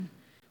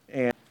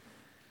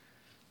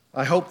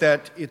I hope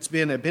that it's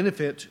been a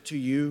benefit to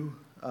you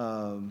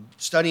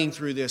studying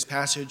through this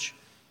passage,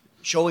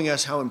 showing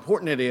us how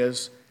important it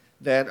is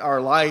that our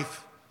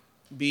life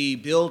be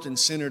built and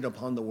centered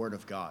upon the Word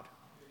of God.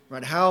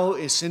 Right? How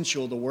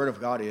essential the Word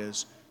of God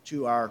is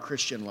to our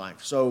Christian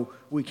life. So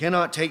we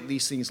cannot take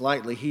these things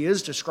lightly. He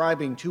is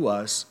describing to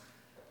us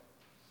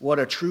what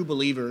a true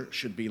believer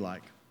should be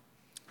like.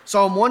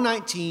 Psalm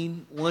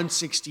 119,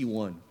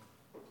 161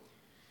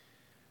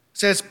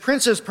 says,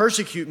 "Princes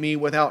persecute me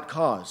without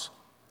cause,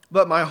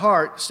 but my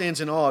heart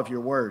stands in awe of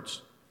your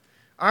words.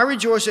 I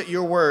rejoice at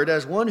your word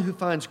as one who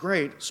finds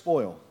great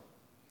spoil.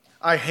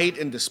 I hate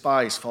and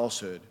despise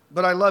falsehood,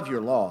 but I love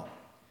your law.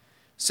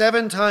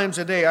 7 times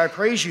a day I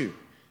praise you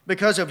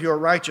because of your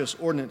righteous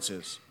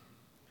ordinances.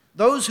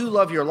 Those who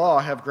love your law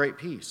have great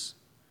peace,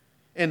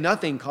 and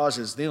nothing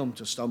causes them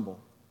to stumble.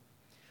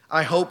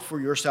 I hope for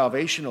your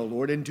salvation, O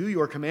Lord, and do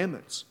your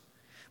commandments.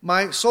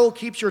 My soul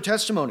keeps your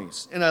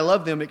testimonies, and I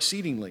love them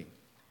exceedingly.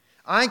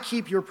 I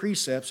keep your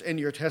precepts and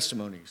your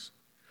testimonies,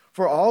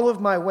 for all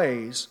of my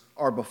ways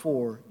are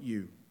before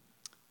you."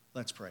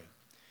 Let's pray.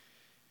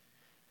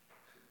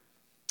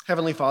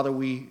 Heavenly Father,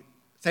 we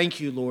thank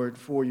you, Lord,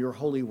 for your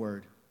holy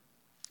word.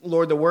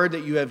 Lord, the word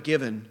that you have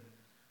given,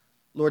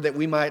 Lord, that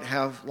we might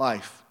have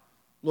life.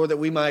 Lord, that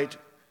we might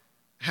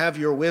have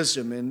your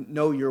wisdom and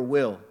know your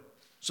will,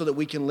 so that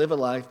we can live a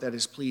life that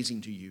is pleasing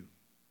to you.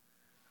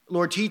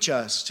 Lord, teach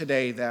us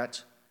today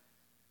that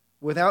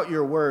without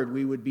your word,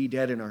 we would be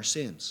dead in our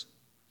sins.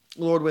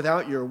 Lord,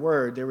 without your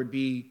word, there would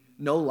be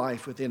no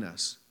life within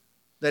us.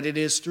 That it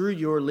is through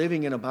your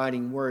living and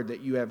abiding word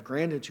that you have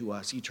granted to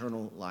us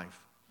eternal life.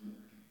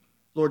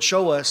 Lord,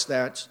 show us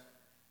that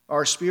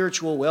our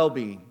spiritual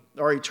well-being,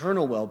 our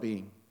eternal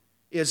well-being,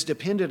 is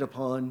dependent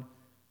upon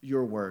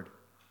your word.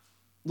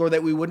 Lord,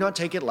 that we would not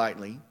take it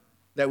lightly,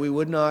 that we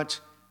would not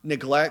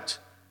neglect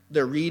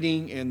the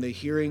reading and the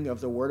hearing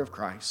of the word of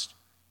Christ,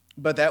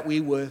 but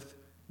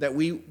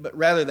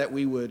rather that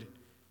we would,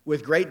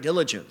 with great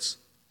diligence,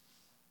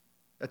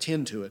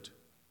 attend to it.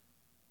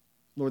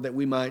 Lord, that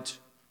we might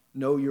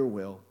know your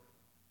will,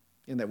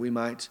 and that we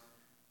might,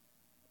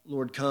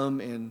 Lord, come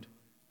and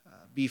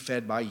be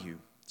fed by you.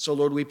 So,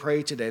 Lord, we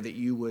pray today that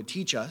you would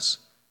teach us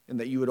and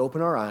that you would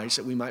open our eyes,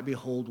 that we might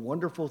behold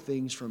wonderful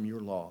things from your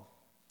law.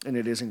 And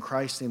it is in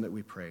Christ's name that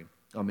we pray.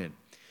 Amen.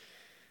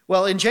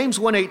 Well, in James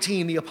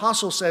 1:18, the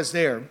apostle says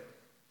there,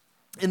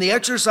 "In the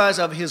exercise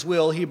of his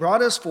will, he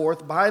brought us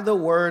forth by the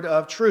word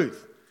of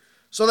truth,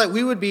 so that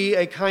we would be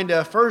a kind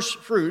of first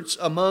fruits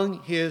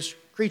among his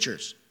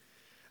creatures."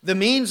 The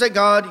means that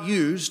God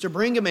used to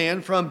bring a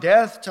man from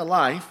death to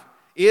life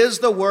is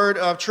the word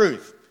of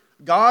truth.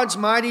 God's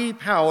mighty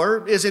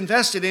power is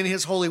invested in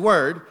his holy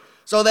word,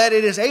 so that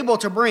it is able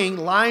to bring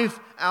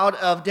life out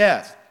of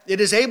death. It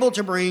is able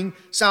to bring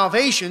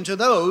salvation to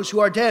those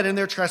who are dead in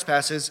their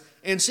trespasses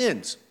and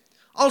sins.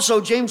 Also,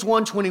 James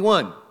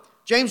 1:21.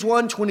 James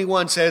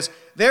 1:21 says,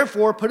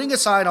 "Therefore, putting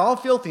aside all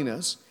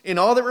filthiness and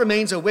all that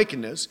remains of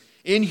wickedness,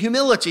 in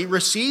humility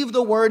receive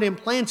the word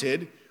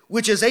implanted,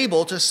 which is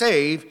able to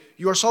save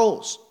your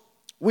souls."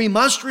 We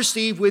must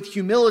receive with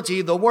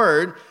humility the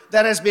word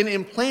that has been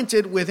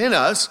implanted within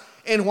us.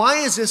 And why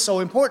is this so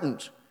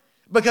important?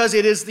 Because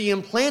it is the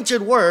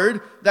implanted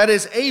word that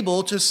is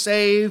able to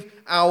save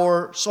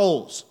our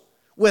souls.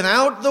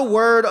 Without the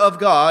word of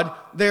God,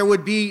 there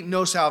would be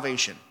no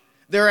salvation.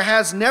 There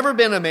has never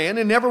been a man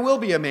and never will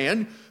be a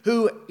man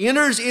who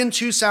enters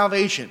into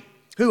salvation,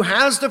 who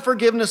has the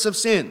forgiveness of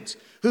sins,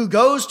 who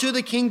goes to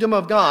the kingdom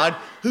of God,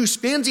 who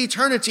spends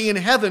eternity in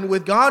heaven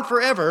with God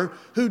forever,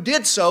 who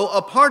did so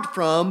apart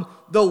from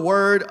the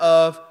word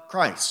of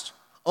Christ.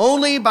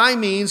 Only by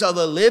means of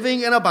the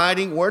living and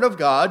abiding word of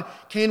God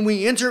can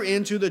we enter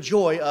into the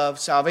joy of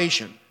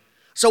salvation.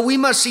 So we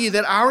must see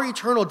that our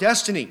eternal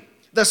destiny,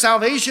 the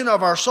salvation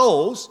of our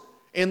souls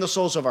and the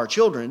souls of our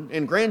children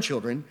and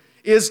grandchildren,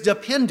 is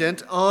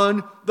dependent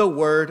on the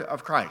word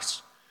of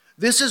Christ.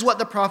 This is what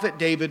the prophet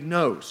David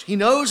knows. He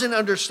knows and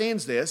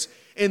understands this,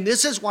 and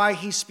this is why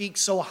he speaks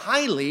so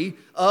highly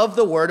of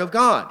the word of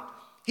God.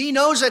 He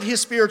knows that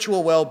his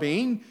spiritual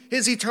well-being,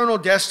 his eternal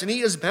destiny,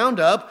 is bound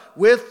up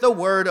with the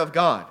word of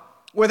God.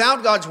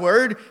 Without God's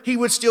word, he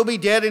would still be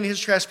dead in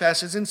his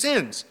trespasses and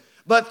sins.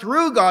 But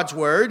through God's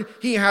word,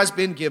 he has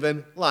been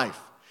given life.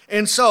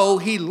 And so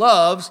he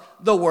loves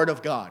the word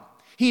of God.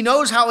 He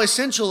knows how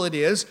essential it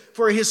is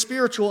for his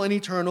spiritual and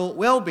eternal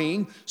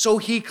well-being, so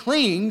he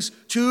clings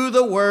to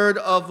the word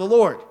of the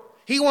Lord.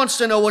 He wants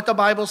to know what the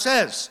Bible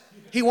says.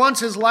 He wants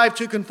his life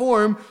to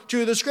conform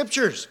to the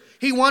scriptures.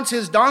 He wants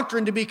his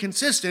doctrine to be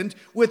consistent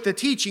with the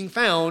teaching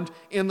found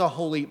in the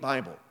Holy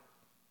Bible.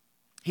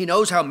 He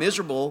knows how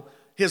miserable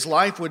his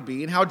life would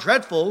be and how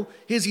dreadful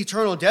his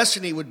eternal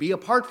destiny would be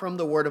apart from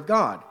the word of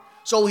God.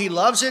 So he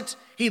loves it.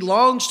 He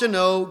longs to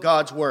know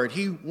God's word.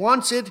 He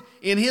wants it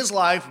in his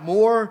life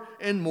more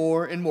and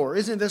more and more.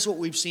 Isn't this what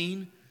we've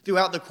seen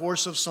throughout the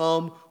course of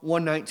Psalm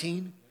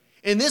 119?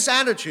 And this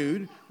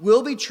attitude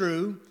will be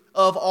true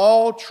of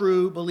all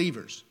true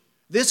believers.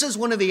 This is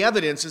one of the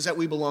evidences that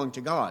we belong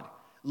to God.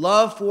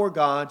 Love for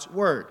God's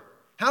word.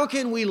 How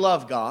can we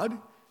love God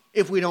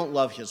if we don't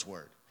love his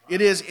word.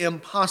 It is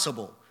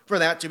impossible for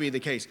that to be the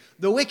case.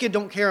 The wicked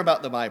don't care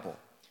about the Bible.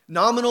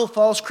 Nominal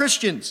false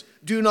Christians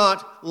do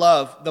not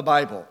love the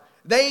Bible.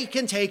 They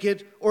can take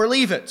it or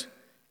leave it.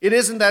 It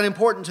isn't that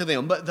important to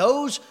them. But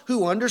those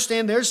who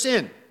understand their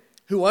sin,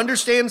 who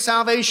understand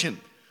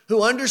salvation,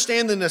 who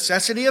understand the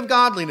necessity of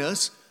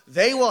godliness,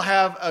 they will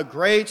have a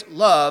great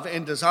love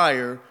and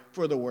desire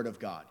for the word of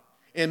God.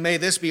 And may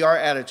this be our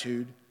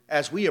attitude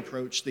as we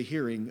approach the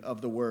hearing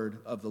of the word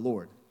of the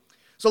Lord.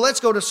 So let's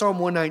go to Psalm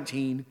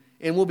 119,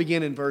 and we'll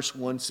begin in verse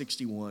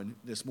 161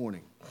 this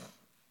morning.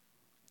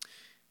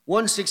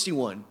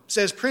 161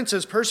 says,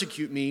 "Princes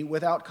persecute me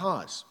without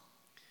cause,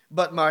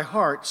 but my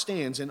heart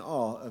stands in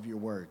awe of your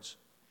words."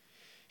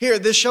 Here,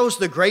 this shows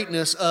the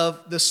greatness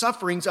of the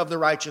sufferings of the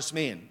righteous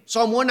man.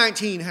 Psalm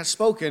 119 has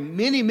spoken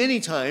many, many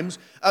times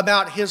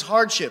about his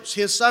hardships,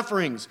 his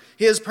sufferings,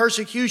 his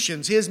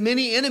persecutions, his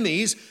many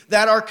enemies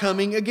that are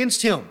coming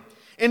against him.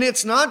 And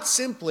it's not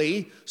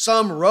simply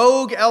some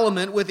rogue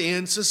element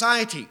within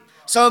society,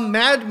 some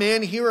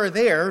madman here or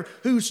there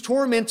who's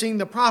tormenting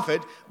the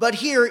prophet, but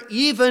here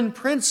even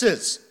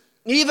princes,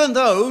 even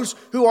those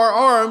who are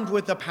armed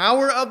with the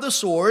power of the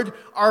sword,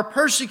 are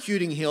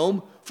persecuting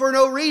him for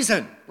no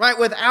reason, right?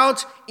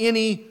 Without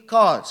any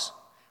cause.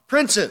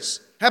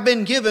 Princes have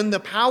been given the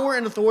power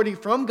and authority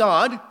from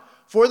God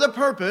for the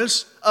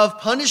purpose of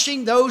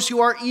punishing those who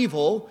are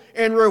evil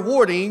and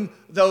rewarding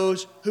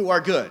those who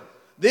are good.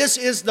 This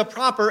is the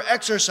proper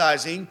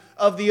exercising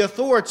of the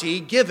authority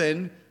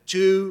given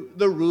to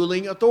the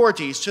ruling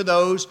authorities, to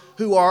those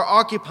who are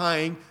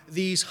occupying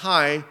these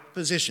high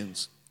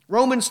positions.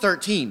 Romans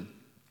 13,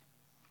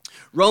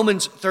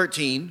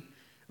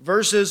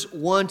 verses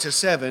 1 to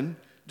 7,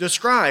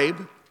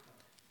 describe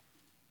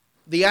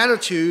the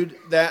attitude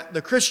that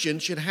the Christian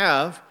should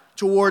have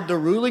toward the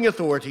ruling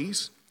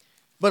authorities,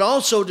 but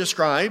also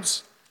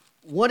describes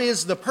what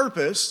is the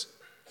purpose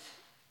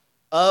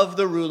of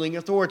the ruling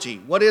authority.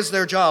 What is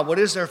their job? What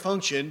is their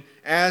function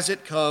as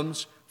it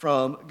comes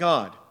from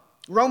God?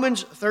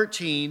 Romans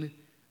 13,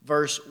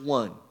 verse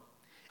 1.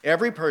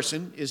 "Every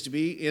person is to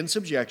be in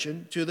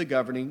subjection to the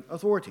governing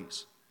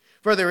authorities.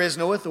 For there is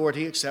no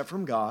authority except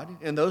from God,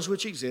 and those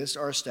which exist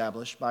are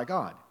established by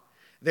God.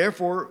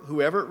 Therefore,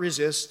 whoever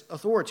resists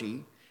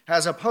authority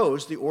has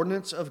opposed the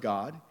ordinance of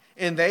God,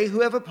 and they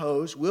who have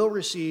opposed will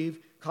receive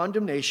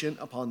condemnation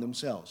upon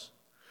themselves.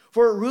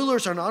 For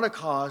rulers are not a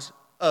cause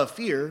of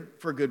fear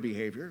for good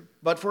behavior,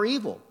 but for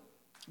evil.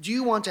 Do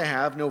you want to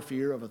have no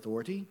fear of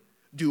authority?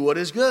 Do what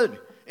is good,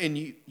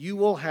 and you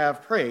will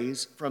have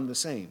praise from the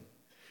same.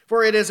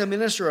 For it is a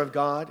minister of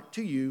God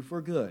to you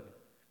for good.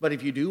 But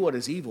if you do what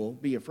is evil,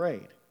 be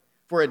afraid,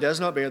 for it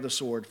does not bear the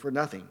sword for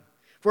nothing.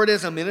 For it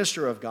is a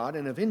minister of God,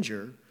 an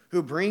avenger,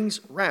 who brings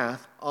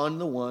wrath on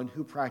the one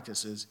who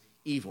practices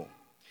evil.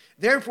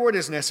 Therefore it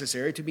is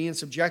necessary to be in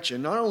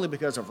subjection, not only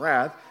because of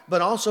wrath,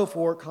 but also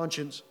for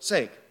conscience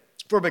sake.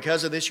 For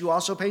because of this you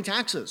also pay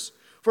taxes.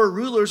 For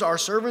rulers are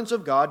servants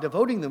of God,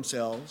 devoting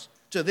themselves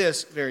to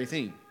this very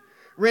thing.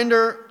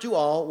 Render to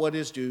all what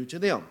is due to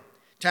them.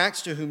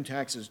 Tax to whom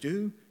tax is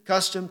due,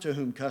 custom to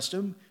whom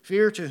custom,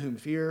 fear to whom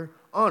fear,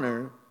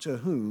 honor to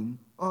whom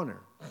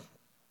honor."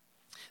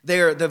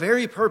 There, the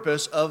very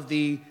purpose of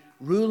the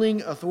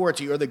ruling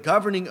authority or the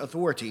governing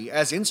authority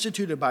as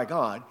instituted by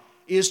God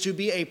is to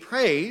be a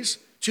praise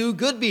to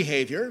good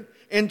behavior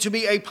and to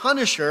be a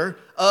punisher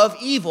of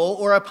evil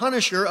or a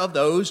punisher of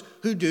those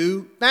who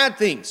do bad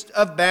things,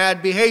 of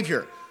bad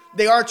behavior.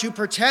 They are to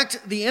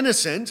protect the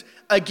innocent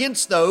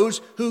against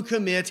those who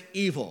commit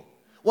evil.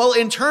 Well,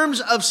 in terms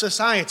of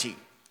society,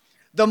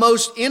 the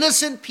most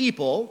innocent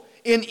people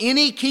in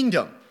any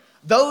kingdom,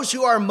 those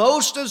who are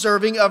most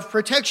deserving of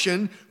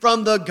protection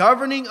from the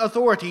governing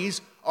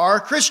authorities, are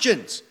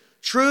Christians,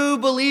 true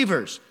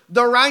believers,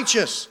 the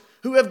righteous,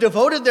 who have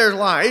devoted their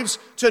lives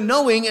to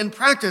knowing and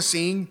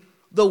practicing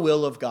the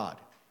will of God.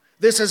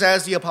 This is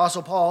as the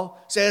Apostle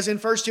Paul says in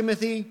 1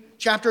 Timothy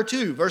chapter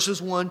 2,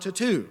 verses 1 to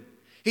 2.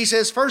 He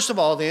says, "First of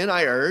all, then,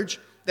 I urge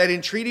that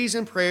entreaties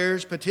and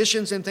prayers,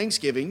 petitions and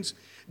thanksgivings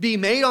be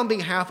made on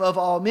behalf of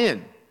all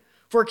men,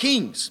 for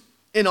kings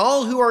and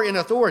all who are in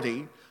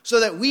authority, so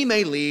that we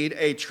may lead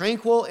a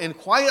tranquil and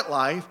quiet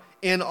life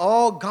in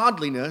all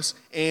godliness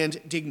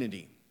and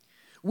dignity."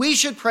 We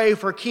should pray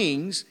for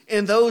kings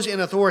and those in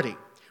authority,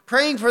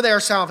 praying for their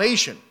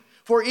salvation.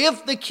 For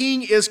if the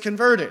king is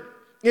converted,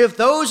 if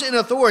those in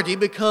authority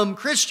become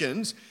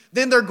Christians,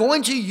 then they're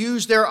going to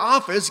use their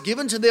office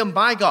given to them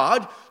by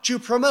God to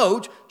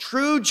promote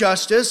true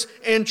justice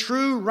and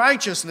true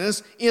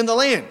righteousness in the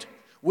land,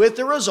 with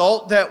the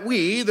result that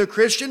we, the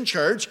Christian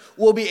church,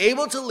 will be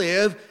able to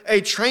live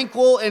a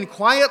tranquil and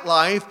quiet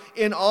life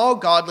in all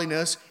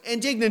godliness and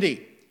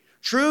dignity.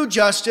 True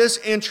justice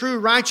and true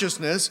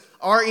righteousness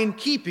are in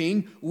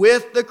keeping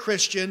with the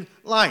Christian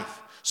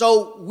life.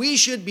 So we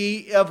should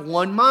be of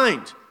one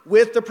mind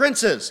with the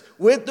princes,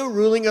 with the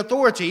ruling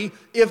authority.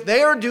 If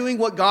they are doing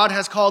what God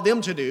has called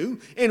them to do,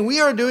 and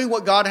we are doing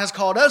what God has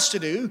called us to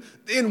do,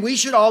 then we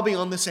should all be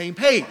on the same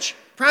page,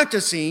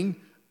 practicing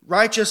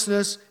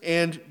righteousness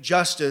and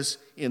justice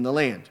in the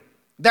land.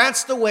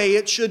 That's the way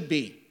it should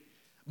be.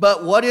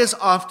 But what is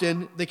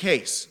often the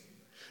case?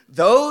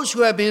 Those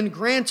who have been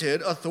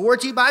granted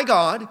authority by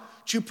God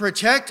to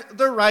protect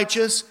the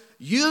righteous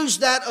use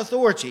that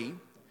authority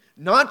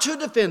not to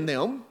defend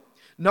them,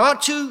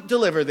 not to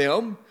deliver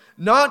them,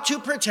 not to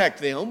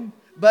protect them,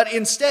 but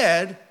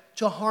instead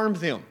to harm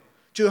them,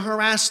 to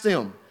harass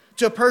them,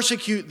 to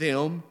persecute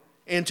them,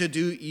 and to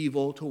do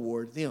evil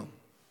toward them.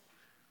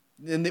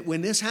 And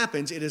when this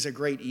happens, it is a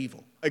great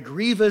evil, a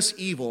grievous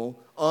evil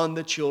on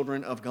the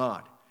children of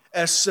God,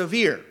 a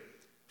severe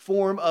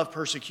form of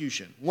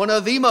persecution. One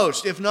of the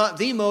most, if not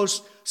the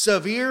most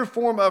severe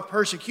form of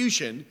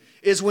persecution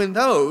is when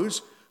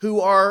those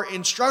who are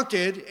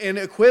instructed and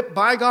equipped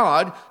by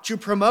God to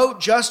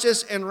promote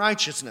justice and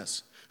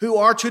righteousness, who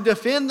are to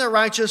defend the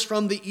righteous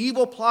from the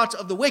evil plots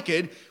of the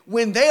wicked,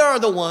 when they are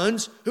the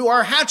ones who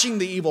are hatching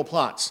the evil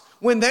plots,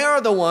 when they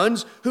are the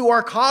ones who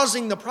are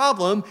causing the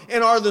problem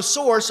and are the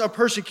source of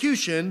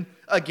persecution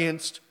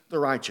against the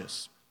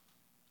righteous.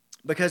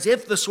 Because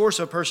if the source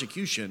of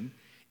persecution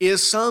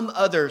is some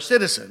other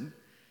citizen,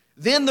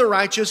 then the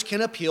righteous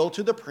can appeal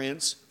to the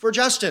prince for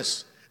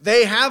justice.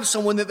 They have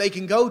someone that they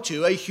can go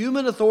to, a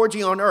human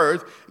authority on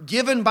earth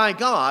given by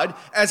God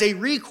as a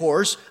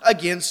recourse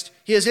against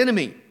his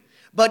enemy.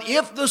 But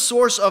if the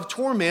source of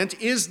torment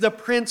is the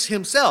prince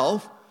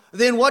himself,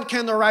 then what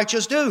can the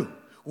righteous do?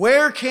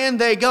 Where can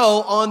they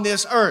go on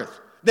this earth?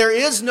 There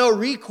is no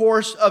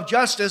recourse of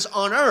justice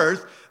on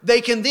earth.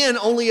 They can then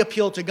only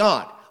appeal to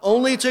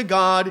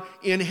God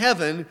in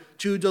heaven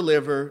to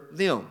deliver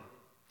them.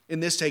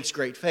 And this takes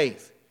great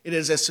faith. It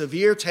is a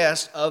severe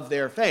test of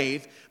their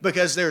faith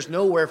because there's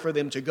nowhere for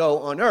them to go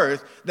on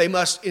earth. They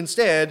must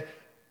instead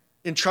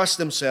entrust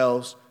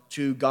themselves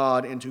to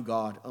God and to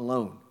God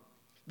alone.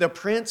 The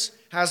prince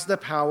has the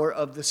power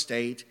of the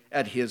state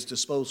at his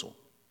disposal.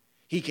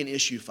 He can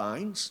issue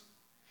fines.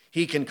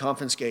 He can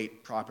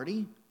confiscate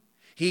property.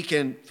 He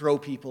can throw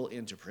people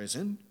into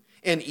prison.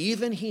 And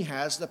even he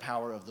has the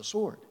power of the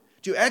sword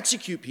to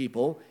execute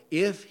people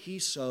if he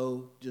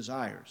so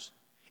desires.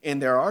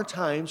 And there are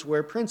times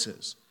where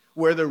princes,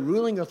 where the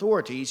ruling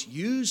authorities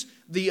use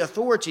the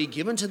authority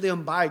given to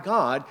them by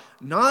God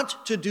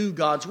not to do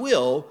God's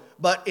will,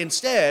 but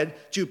instead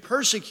to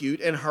persecute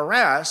and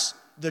harass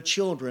the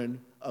children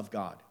of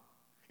God.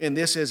 And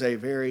this is a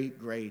very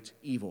great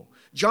evil.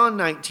 John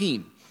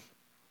 19,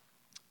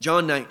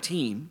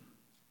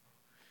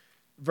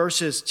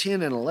 verses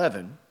 10 and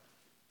 11.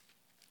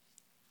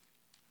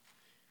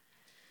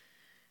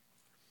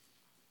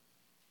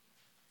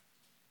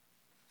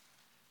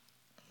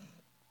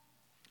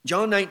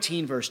 John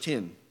 19, verse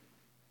 10.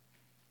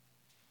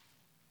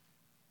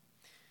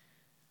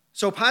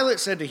 So Pilate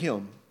said to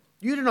him,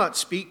 "You do not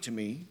speak to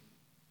me.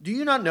 Do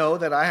you not know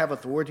that I have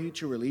authority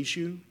to release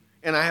you,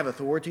 and I have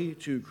authority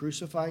to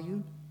crucify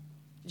you?"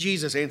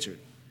 Jesus answered,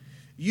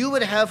 "You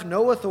would have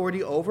no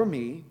authority over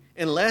me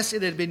unless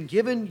it had been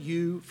given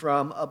you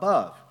from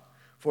above.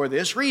 For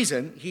this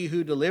reason, he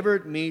who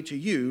delivered me to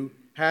you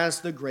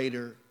has the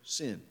greater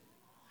sin."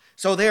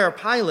 So there,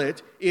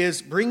 Pilate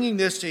is bringing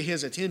this to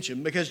his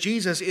attention because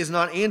Jesus is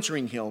not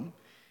answering him.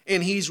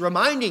 And he's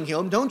reminding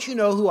him, don't you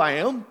know who I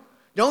am?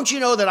 Don't you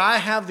know that I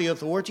have the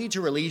authority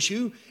to release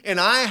you? And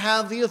I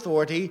have the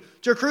authority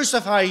to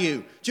crucify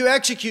you, to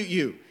execute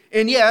you.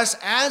 And yes,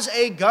 as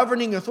a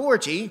governing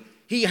authority,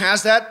 he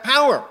has that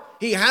power.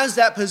 He has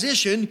that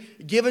position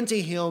given to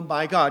him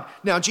by God.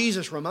 Now,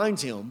 Jesus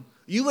reminds him,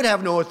 you would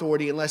have no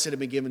authority unless it had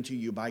been given to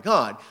you by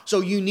God. So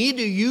you need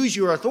to use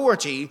your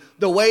authority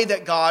the way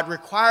that God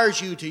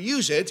requires you to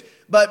use it.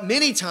 But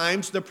many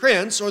times the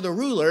prince or the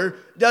ruler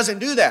doesn't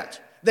do that.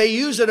 They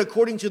use it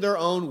according to their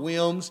own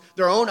whims,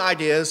 their own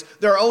ideas,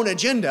 their own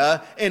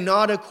agenda, and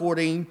not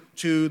according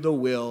to the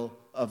will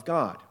of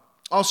God.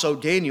 Also,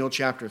 Daniel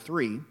chapter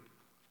 3.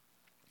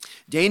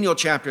 Daniel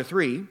chapter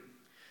 3.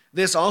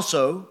 This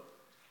also,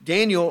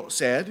 Daniel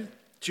said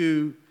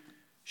to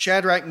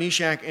Shadrach,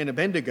 Meshach, and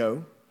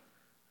Abednego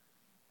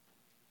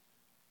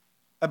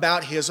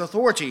about his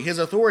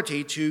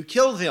authority to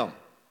kill them,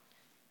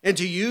 and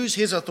to use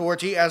his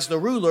authority as the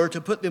ruler to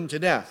put them to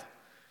death.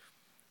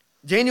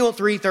 Daniel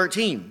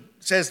 3:13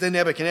 says, Then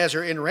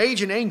Nebuchadnezzar, in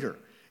rage and anger,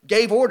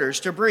 gave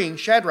orders to bring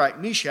Shadrach,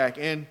 Meshach,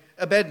 and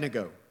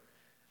Abednego.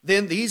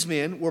 Then these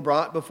men were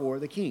brought before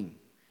the king.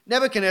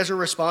 Nebuchadnezzar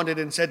responded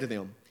and said to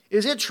them,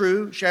 Is it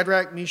true,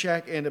 Shadrach,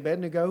 Meshach, and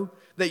Abednego,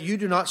 that you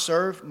do not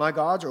serve my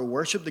gods or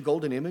worship the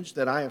golden image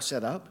that I have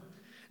set up?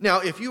 Now,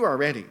 if you are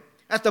ready,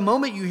 at the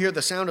moment you hear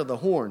the sound of the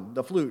horn,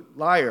 the flute,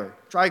 lyre,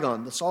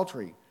 trigon, the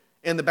psaltery,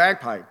 and the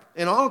bagpipe,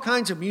 and all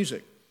kinds of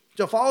music,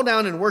 to fall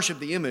down and worship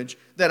the image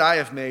that I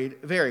have made,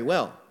 very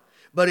well.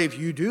 But if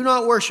you do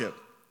not worship,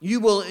 you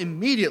will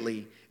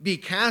immediately be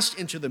cast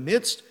into the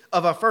midst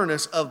of a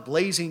furnace of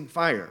blazing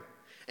fire.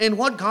 And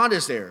what God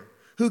is there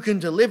who can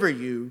deliver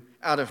you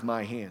out of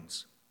my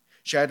hands?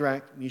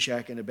 Shadrach,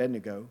 Meshach, and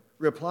Abednego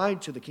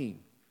replied to the king,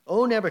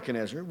 O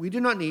Nebuchadnezzar, we do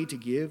not need to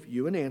give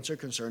you an answer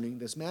concerning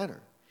this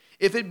matter.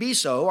 If it be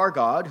so, our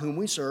God, whom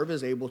we serve,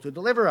 is able to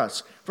deliver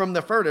us from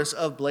the furnace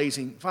of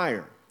blazing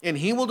fire, and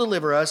he will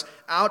deliver us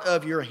out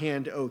of your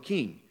hand, O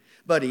king.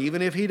 But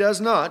even if he does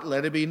not,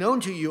 let it be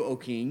known to you, O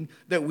king,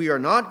 that we are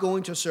not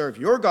going to serve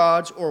your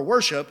gods or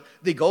worship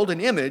the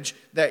golden image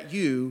that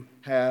you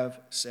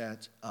have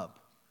set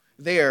up."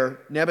 There,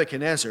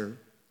 Nebuchadnezzar,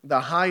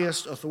 the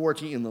highest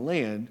authority in the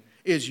land,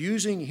 is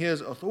using his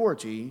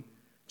authority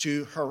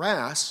to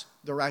harass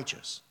the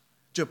righteous,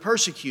 to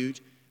persecute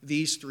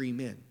these three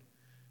men,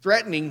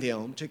 threatening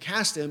them to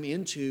cast them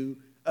into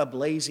a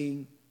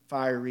blazing,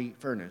 fiery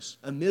furnace,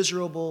 a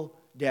miserable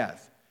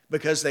death,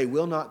 because they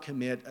will not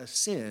commit a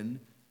sin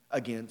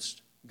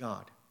against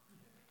God.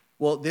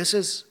 Well, this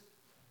is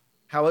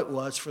how it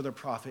was for the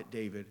prophet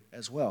David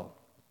as well.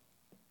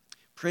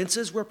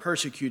 Princes were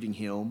persecuting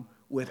him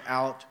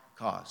without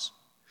cause.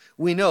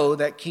 We know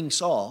that King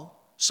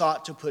Saul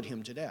sought to put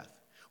him to death.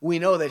 We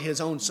know that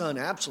his own son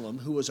Absalom,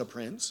 who was a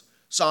prince,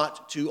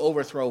 sought to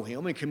overthrow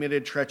him and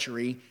committed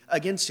treachery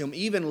against him.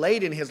 Even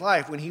late in his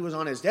life, when he was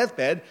on his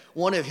deathbed,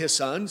 one of his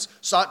sons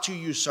sought to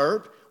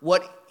usurp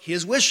what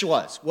his wish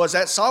was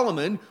that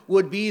Solomon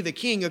would be the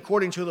king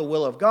according to the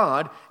will of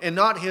God and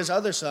not his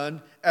other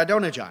son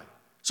Adonijah.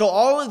 So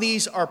all of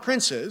these are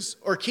princes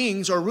or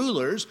kings or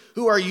rulers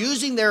who are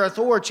using their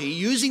authority,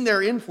 using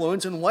their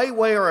influence in one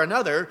way or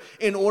another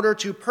in order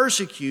to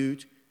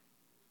persecute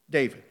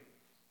David.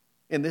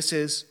 And this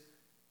is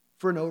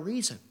for no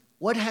reason.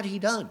 What had he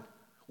done?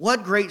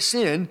 What great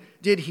sin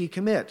did he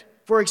commit?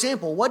 For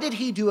example, what did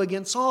he do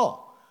against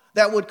Saul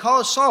that would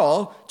cause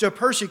Saul to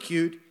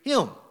persecute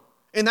him?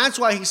 And that's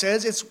why he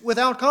says it's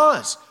without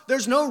cause.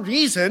 There's no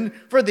reason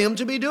for them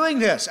to be doing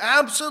this.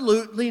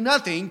 Absolutely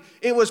nothing.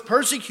 It was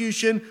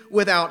persecution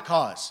without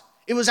cause.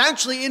 It was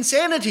actually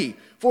insanity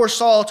for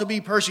Saul to be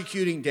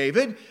persecuting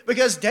David,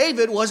 because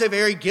David was a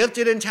very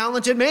gifted and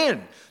talented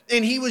man.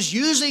 And he was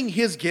using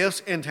his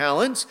gifts and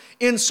talents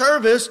in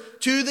service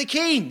to the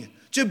king,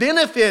 to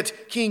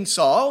benefit King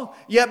Saul.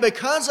 Yet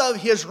because of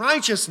his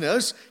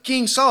righteousness,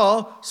 King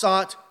Saul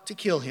sought to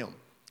kill him.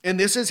 And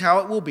this is how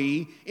it will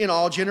be in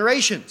all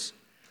generations.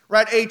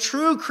 Right? A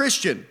true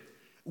Christian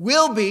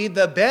will be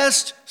the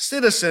best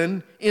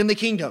citizen in the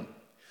kingdom.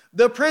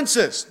 The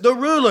princes, the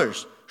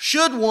rulers,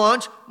 should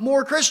want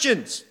more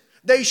Christians.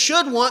 They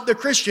should want the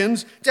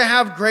Christians to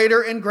have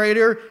greater and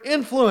greater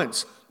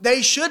influence.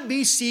 They should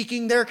be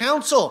seeking their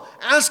counsel,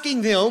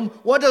 asking them,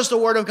 what does the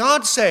Word of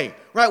God say?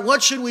 Right?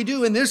 What should we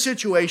do in this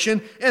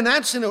situation and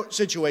that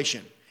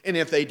situation? And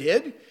if they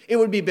did, it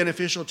would be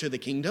beneficial to the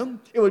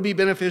kingdom. It would be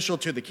beneficial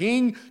to the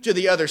king, to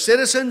the other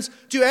citizens,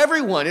 to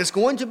everyone. It's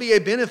going to be a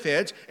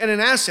benefit and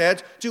an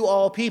asset to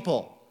all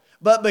people.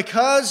 But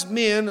because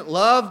men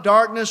love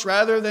darkness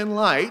rather than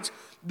light,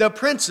 the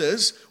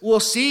princes will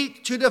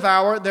seek to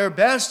devour their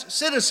best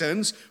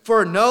citizens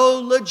for no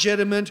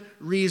legitimate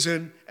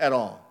reason at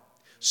all.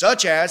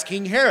 Such as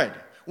King Herod,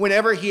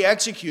 whenever he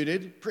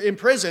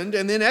imprisoned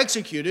and then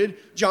executed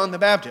John the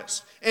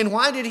Baptist. And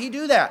why did he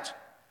do that?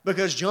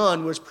 Because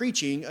John was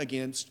preaching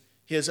against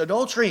his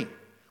adultery.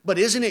 But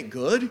isn't it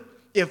good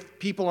if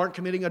people aren't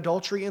committing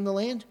adultery in the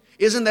land?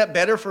 Isn't that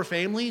better for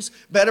families,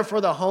 better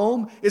for the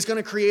home? It's going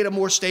to create a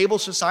more stable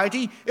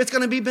society. It's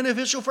going to be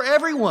beneficial for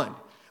everyone.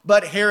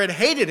 But Herod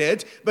hated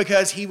it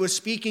because he was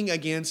speaking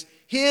against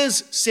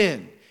his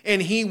sin,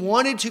 and he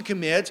wanted to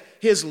commit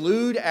his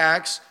lewd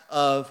acts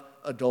of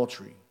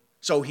adultery.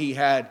 So he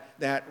had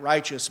that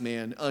righteous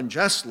man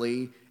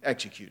unjustly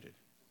executed.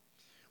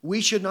 We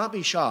should not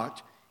be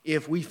shocked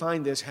if we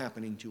find this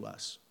happening to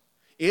us.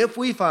 If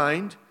we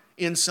find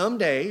in some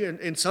day,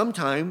 in some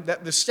time,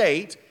 that the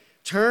state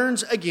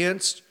turns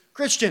against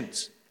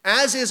Christians,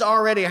 as is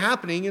already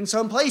happening in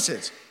some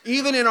places.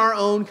 Even in our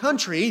own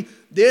country,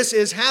 this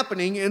is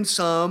happening in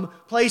some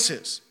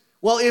places.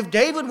 Well, if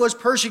David was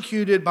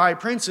persecuted by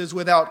princes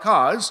without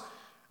cause,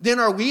 then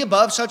are we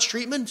above such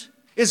treatment?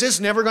 Is this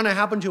never going to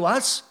happen to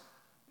us?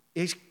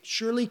 It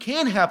surely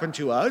can happen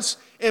to us,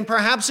 and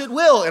perhaps it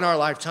will in our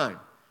lifetime.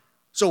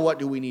 So what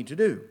do we need to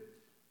do?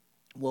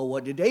 Well,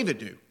 what did David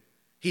do?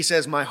 He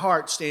says, "My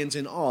heart stands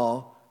in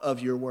awe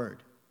of your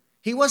word."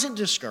 He wasn't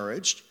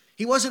discouraged.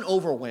 He wasn't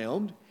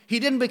overwhelmed. He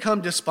didn't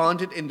become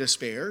despondent in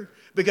despair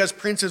because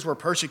princes were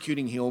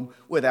persecuting him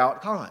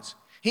without cause.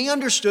 He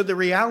understood the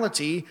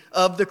reality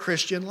of the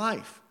Christian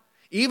life.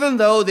 Even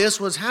though this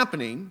was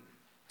happening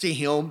to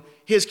him,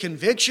 his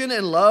conviction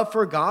and love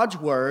for God's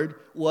word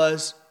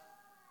was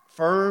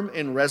firm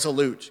and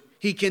resolute.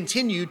 He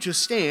continued to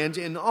stand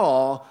in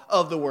awe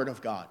of the word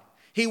of God.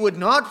 He would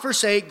not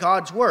forsake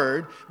God's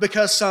word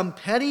because some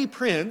petty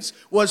prince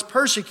was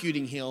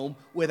persecuting him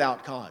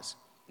without cause.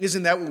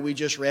 Isn't that what we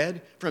just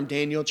read from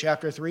Daniel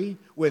chapter 3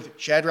 with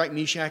Shadrach,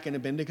 Meshach, and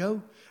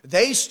Abednego?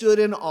 They stood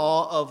in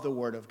awe of the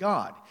word of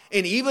God.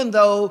 And even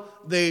though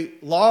the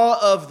law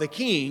of the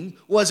king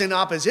was in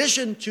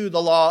opposition to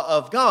the law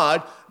of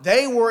God,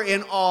 they were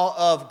in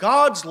awe of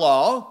God's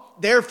law.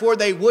 Therefore,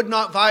 they would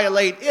not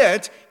violate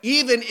it,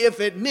 even if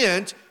it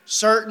meant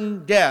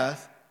certain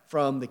death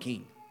from the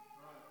king.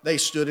 They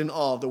stood in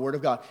awe of the word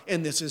of God.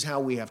 And this is how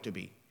we have to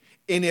be.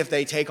 And if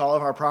they take all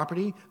of our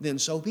property, then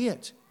so be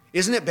it.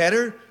 Isn't it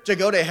better to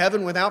go to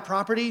heaven without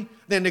property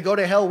than to go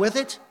to hell with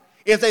it?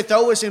 If they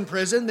throw us in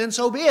prison, then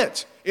so be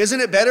it. Isn't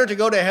it better to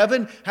go to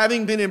heaven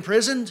having been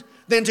imprisoned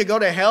than to go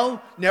to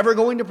hell never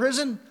going to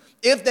prison?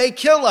 If they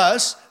kill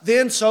us,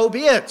 then so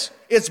be it.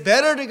 It's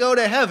better to go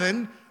to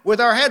heaven with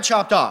our head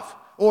chopped off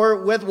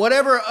or with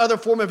whatever other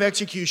form of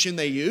execution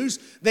they use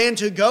than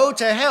to go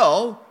to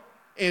hell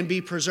and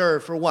be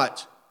preserved for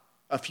what?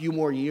 A few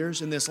more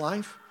years in this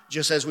life?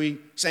 Just as we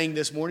sang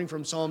this morning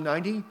from Psalm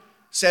 90,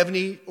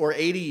 70 or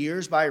 80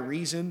 years by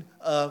reason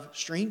of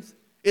strength.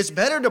 It's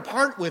better to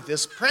part with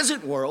this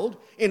present world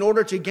in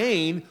order to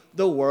gain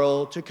the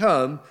world to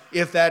come,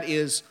 if that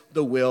is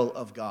the will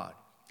of God.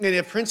 And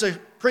if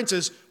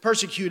princes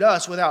persecute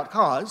us without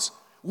cause,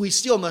 we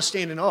still must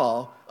stand in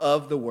awe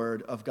of the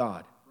word of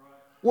God.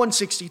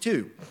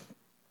 162.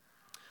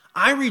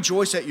 I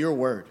rejoice at your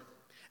word,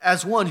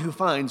 as one who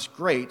finds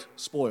great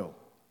spoil.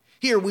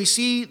 Here we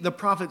see the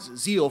prophet's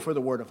zeal for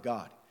the word of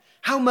God.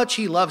 How much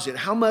he loves it,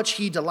 how much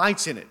he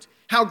delights in it.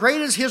 How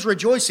great is his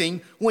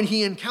rejoicing when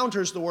he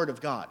encounters the word of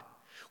God.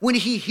 When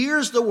he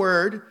hears the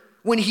word,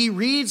 when he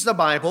reads the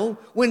Bible,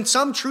 when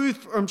some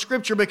truth from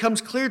Scripture becomes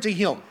clear to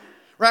him.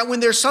 Right? When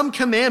there's some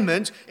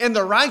commandment and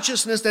the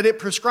righteousness that it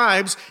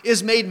prescribes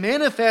is made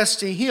manifest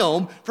to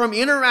him from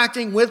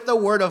interacting with the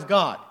word of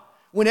God.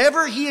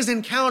 Whenever he is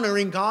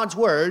encountering God's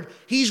word,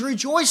 he's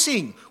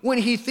rejoicing when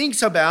he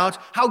thinks about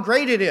how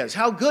great it is,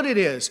 how good it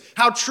is,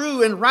 how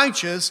true and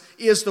righteous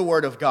is the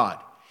word of God.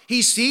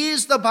 He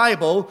sees the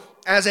Bible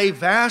as a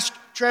vast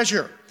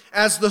treasure,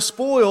 as the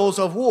spoils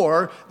of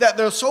war that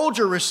the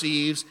soldier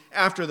receives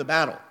after the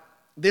battle.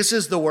 This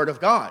is the word of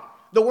God.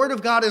 The word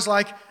of God is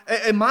like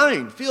a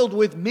mine filled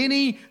with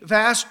many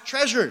vast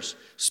treasures,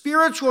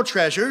 spiritual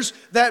treasures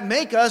that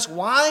make us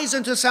wise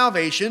unto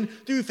salvation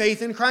through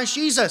faith in Christ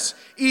Jesus,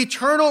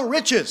 eternal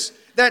riches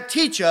that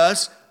teach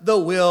us the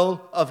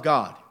will of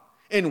God.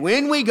 And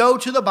when we go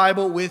to the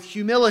Bible with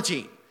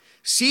humility,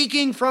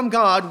 seeking from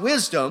God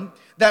wisdom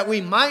that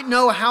we might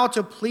know how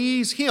to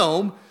please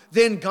him,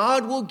 then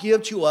God will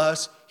give to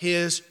us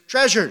his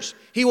treasures.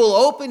 He will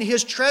open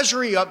his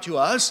treasury up to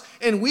us,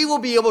 and we will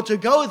be able to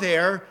go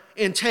there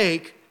and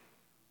take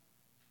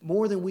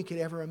more than we could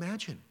ever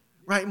imagine,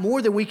 right?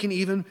 More than we can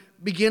even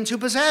begin to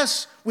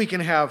possess, we can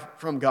have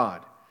from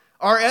God.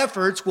 Our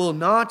efforts will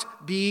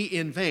not be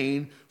in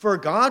vain, for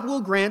God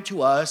will grant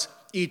to us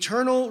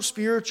eternal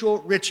spiritual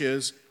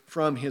riches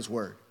from his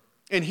word.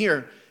 And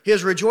here,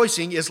 his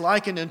rejoicing is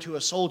likened unto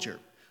a soldier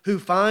who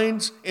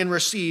finds and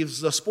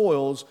receives the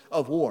spoils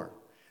of war.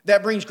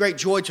 That brings great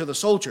joy to the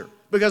soldier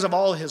because of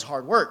all his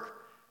hard work.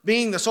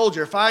 Being the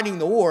soldier, fighting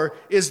the war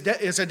is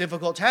a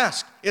difficult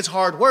task. It's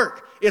hard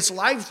work. It's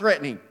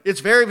life-threatening. It's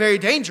very, very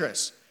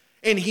dangerous.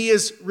 And he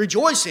is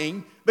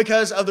rejoicing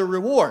because of the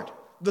reward,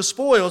 the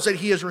spoils that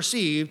he has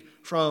received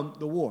from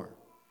the war.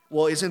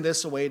 Well, isn't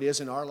this the way it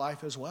is in our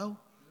life as well?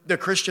 The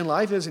Christian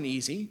life isn't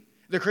easy.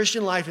 The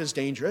Christian life is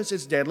dangerous.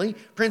 It's deadly.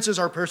 Princes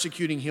are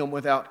persecuting him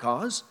without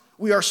cause.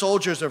 We are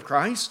soldiers of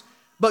Christ.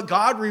 But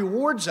God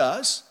rewards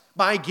us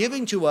by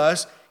giving to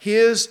us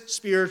his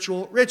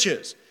spiritual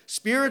riches.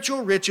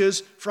 Spiritual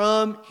riches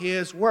from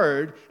his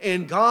word,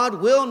 and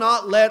God will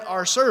not let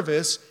our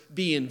service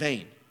be in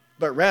vain,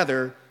 but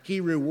rather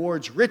he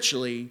rewards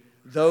richly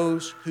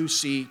those who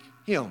seek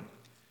him.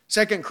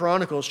 2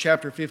 Chronicles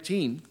chapter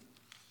 15.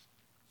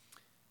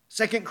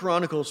 2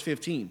 Chronicles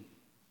 15.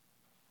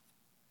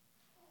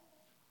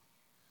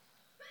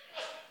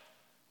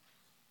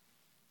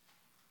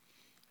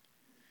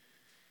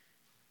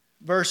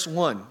 Verse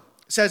 1.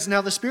 Says,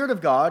 now the Spirit of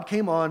God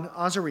came on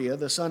Azariah,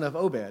 the son of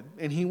Obed,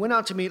 and he went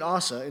out to meet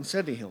Asa and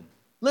said to him,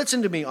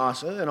 listen to me,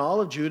 Asa, and all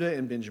of Judah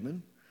and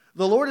Benjamin.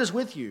 The Lord is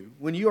with you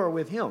when you are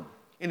with him.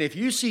 And if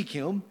you seek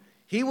him,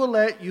 he will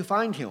let you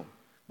find him.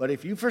 But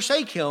if you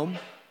forsake him,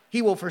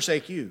 he will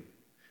forsake you.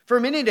 For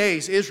many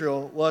days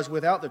Israel was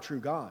without the true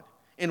God,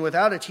 and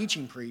without a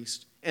teaching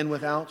priest, and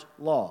without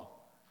law.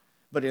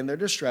 But in their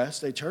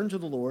distress they turned to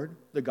the Lord,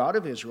 the God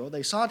of Israel.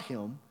 They sought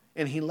him,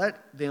 and he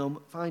let them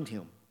find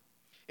him.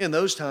 In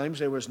those times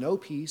there was no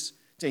peace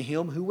to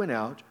him who went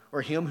out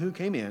or him who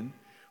came in,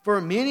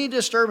 for many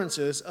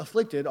disturbances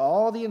afflicted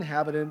all the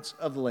inhabitants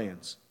of the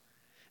lands.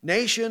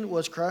 Nation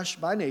was crushed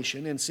by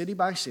nation and city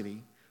by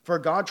city, for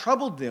God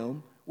troubled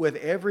them with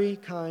every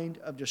kind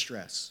of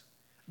distress.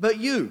 But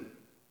you,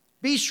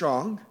 be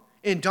strong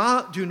and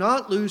do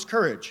not lose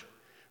courage,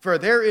 for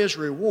there is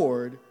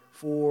reward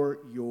for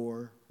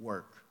your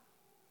work.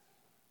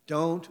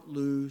 Don't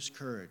lose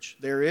courage.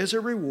 There is a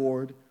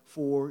reward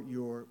for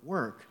your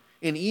work.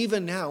 And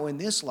even now in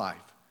this life,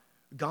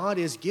 God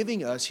is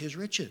giving us his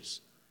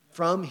riches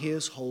from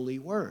his holy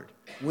word.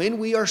 When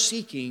we are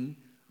seeking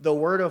the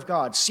word of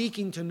God,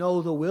 seeking to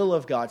know the will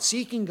of God,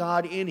 seeking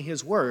God in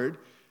his word,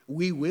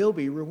 we will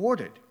be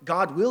rewarded.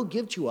 God will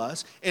give to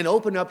us and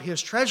open up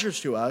his treasures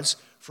to us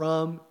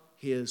from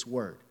his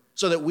word,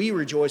 so that we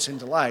rejoice and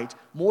delight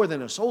more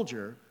than a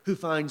soldier who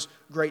finds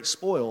great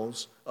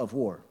spoils of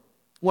war.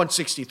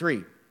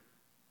 163.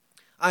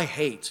 I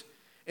hate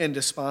and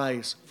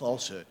despise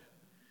falsehood,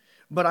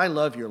 but I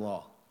love your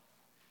law.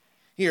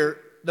 Here,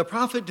 the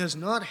prophet does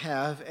not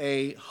have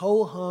a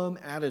ho-hum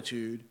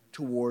attitude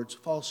towards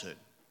falsehood.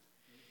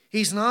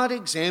 He's not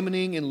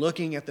examining and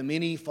looking at the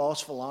many false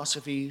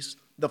philosophies,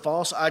 the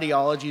false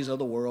ideologies of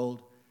the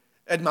world,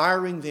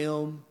 admiring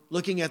them,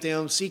 looking at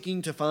them,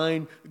 seeking to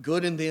find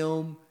good in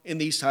them, in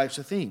these types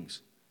of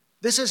things.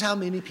 This is how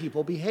many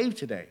people behave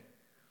today.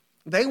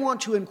 They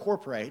want to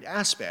incorporate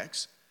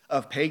aspects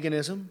of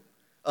paganism,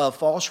 of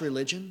false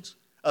religions,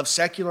 of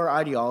secular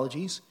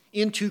ideologies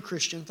into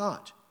Christian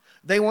thought.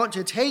 They want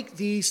to take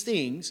these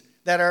things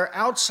that are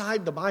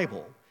outside the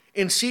Bible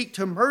and seek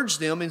to merge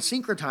them and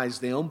syncretize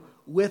them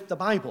with the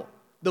Bible,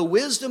 the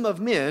wisdom of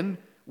men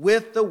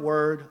with the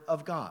Word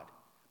of God.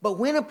 But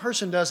when a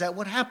person does that,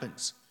 what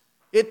happens?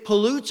 It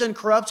pollutes and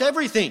corrupts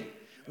everything.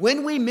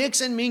 When we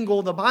mix and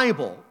mingle the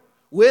Bible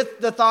with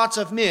the thoughts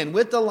of men,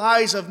 with the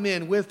lies of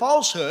men, with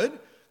falsehood,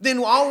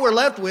 then all we're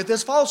left with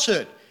is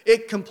falsehood.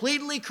 It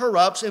completely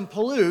corrupts and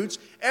pollutes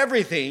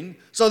everything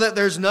so that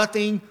there's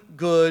nothing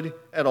good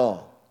at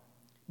all.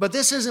 But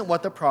this isn't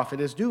what the prophet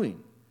is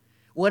doing.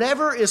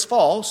 Whatever is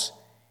false,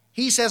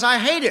 he says, I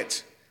hate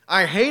it.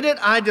 I hate it.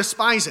 I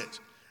despise it.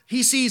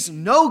 He sees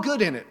no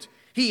good in it.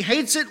 He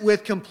hates it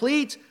with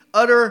complete,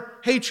 utter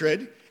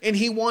hatred, and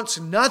he wants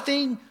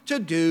nothing to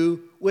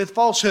do with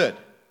falsehood.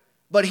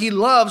 But he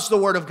loves the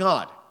Word of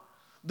God.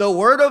 The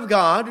Word of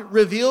God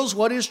reveals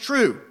what is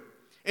true.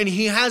 And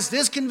he has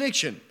this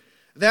conviction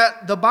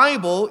that the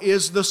Bible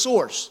is the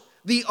source,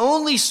 the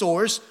only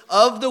source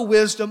of the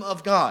wisdom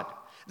of God.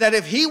 That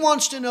if he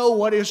wants to know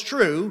what is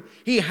true,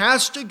 he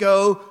has to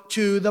go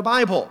to the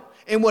Bible.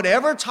 And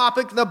whatever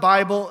topic the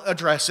Bible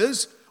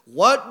addresses,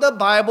 what the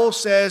Bible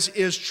says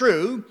is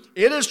true,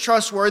 it is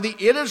trustworthy,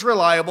 it is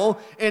reliable,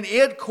 and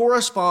it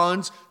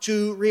corresponds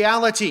to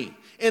reality.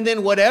 And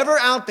then whatever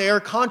out there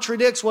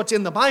contradicts what's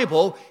in the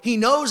Bible, he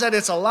knows that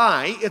it's a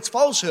lie, it's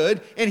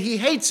falsehood, and he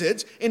hates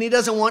it, and he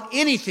doesn't want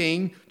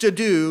anything to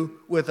do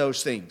with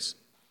those things.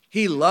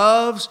 He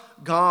loves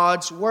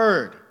God's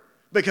Word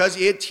because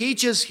it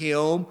teaches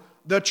him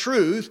the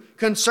truth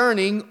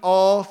concerning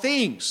all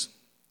things.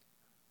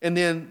 And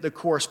then the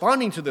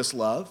corresponding to this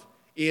love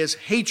is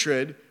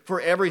hatred for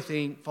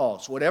everything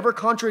false, whatever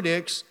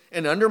contradicts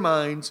and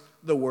undermines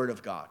the Word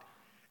of God.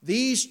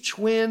 These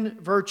twin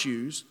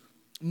virtues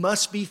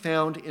must be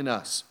found in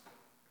us,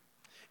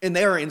 and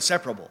they are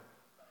inseparable.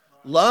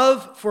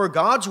 Love for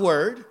God's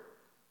Word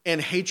and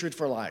hatred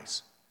for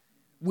lies.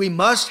 We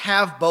must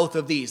have both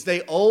of these.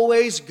 They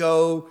always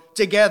go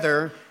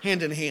together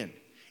hand in hand.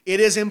 It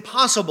is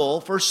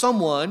impossible for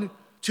someone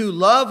to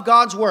love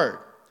God's Word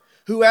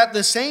who at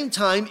the same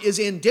time is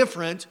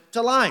indifferent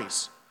to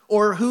lies,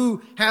 or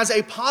who has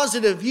a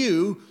positive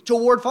view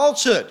toward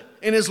falsehood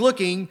and is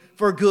looking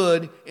for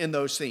good in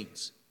those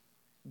things.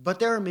 But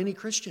there are many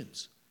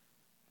Christians,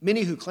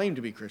 many who claim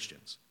to be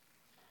Christians,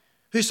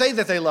 who say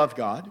that they love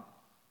God,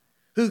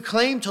 who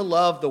claim to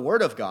love the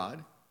Word of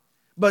God,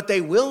 but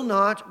they will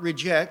not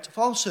reject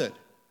falsehood.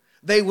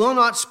 They will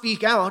not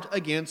speak out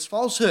against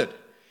falsehood.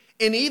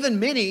 And even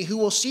many who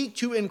will seek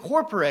to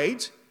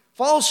incorporate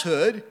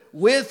falsehood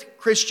with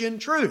Christian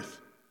truth.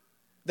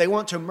 They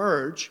want to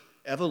merge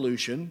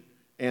evolution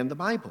and the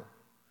Bible,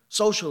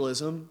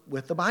 socialism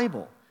with the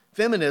Bible,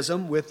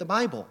 feminism with the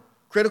Bible,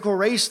 critical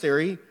race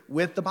theory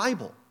with the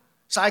Bible,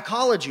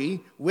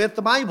 psychology with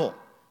the Bible,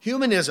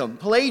 humanism,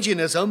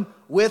 Pelagianism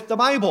with the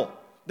Bible.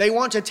 They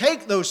want to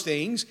take those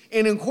things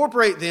and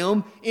incorporate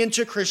them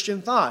into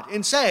Christian thought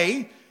and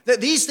say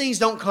that these things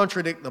don't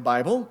contradict the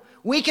Bible.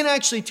 We can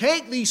actually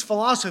take these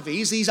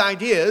philosophies, these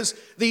ideas,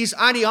 these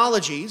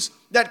ideologies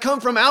that come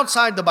from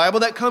outside the Bible,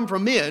 that come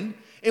from men,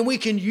 and we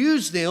can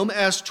use them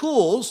as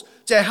tools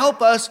to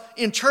help us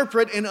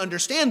interpret and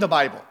understand the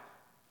Bible.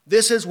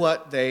 This is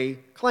what they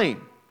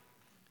claim.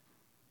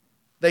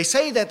 They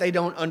say that they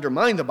don't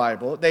undermine the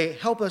Bible, they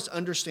help us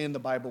understand the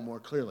Bible more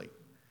clearly.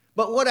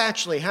 But what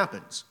actually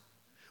happens?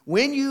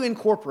 When you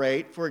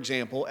incorporate, for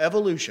example,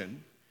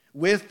 evolution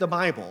with the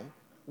Bible,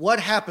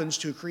 what happens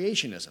to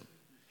creationism?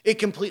 It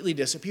completely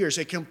disappears.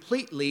 It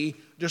completely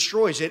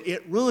destroys it.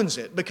 It ruins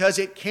it because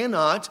it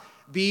cannot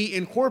be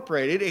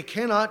incorporated. It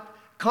cannot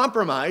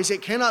compromise.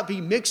 It cannot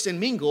be mixed and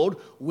mingled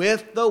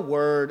with the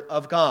Word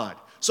of God.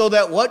 So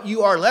that what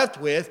you are left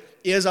with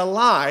is a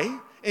lie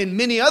and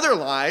many other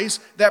lies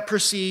that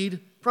proceed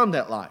from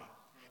that lie.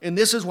 And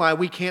this is why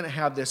we can't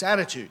have this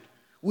attitude.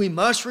 We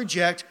must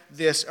reject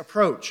this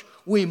approach.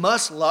 We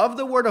must love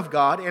the Word of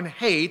God and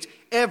hate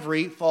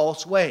every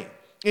false way.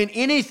 And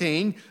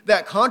anything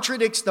that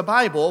contradicts the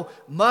Bible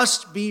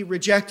must be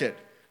rejected,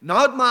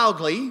 not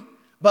mildly,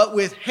 but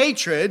with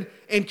hatred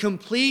and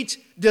complete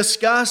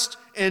disgust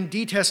and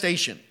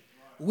detestation.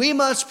 We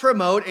must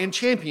promote and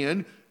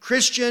champion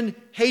Christian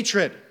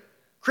hatred,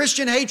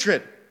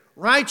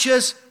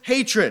 righteous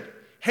hatred,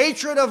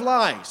 hatred of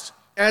lies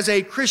as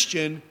a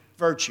Christian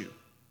virtue.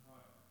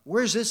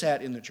 Where's this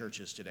at in the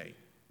churches today?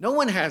 No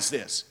one has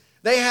this.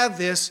 They have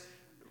this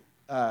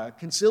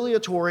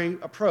conciliatory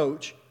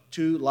approach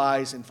to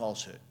lies and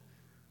falsehood.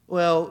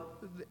 Well,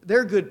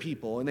 they're good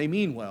people and they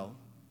mean well,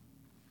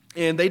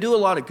 and they do a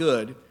lot of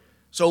good,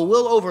 so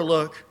we'll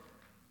overlook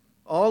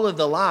all of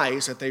the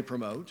lies that they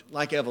promote,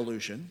 like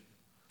evolution.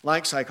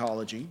 like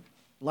psychology,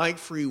 like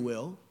free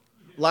will,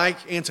 like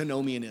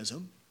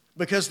antinomianism,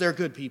 because they're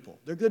good people.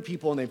 They're good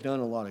people and they've done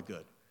a lot of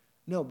good.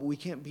 No, but we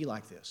can't be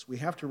like this. We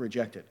have to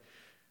reject it.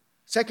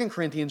 2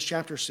 Corinthians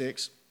chapter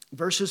 6,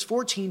 verses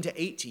 14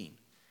 to 18.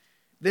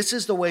 This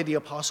is the way the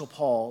Apostle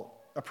Paul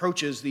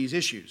approaches these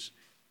issues,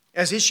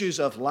 as issues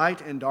of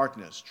light and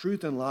darkness,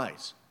 truth and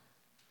lies.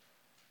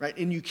 Right?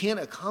 And you can't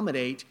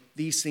accommodate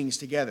these things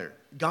together.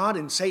 God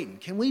and Satan.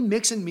 Can we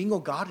mix and mingle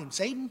God and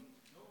Satan?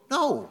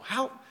 No.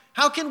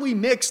 How can we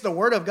mix the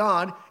Word of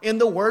God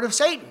and the Word of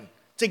Satan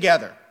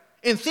together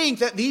and think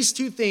that these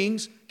two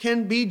things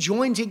can be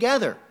joined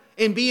together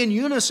and be in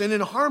unison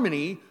and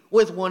harmony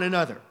with one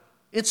another?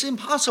 It's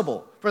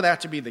impossible for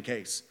that to be the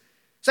case.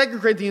 2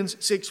 Corinthians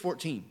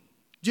 6:14.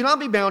 Do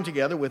not be bound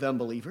together with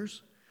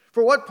unbelievers.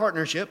 For what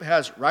partnership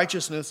has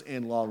righteousness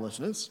and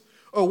lawlessness?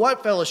 Or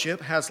what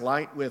fellowship has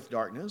light with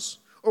darkness?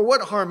 Or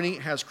what harmony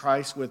has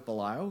Christ with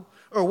Belial?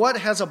 Or what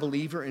has a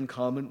believer in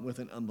common with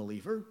an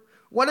unbeliever?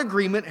 What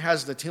agreement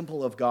has the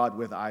temple of God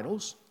with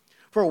idols?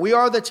 For we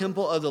are the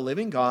temple of the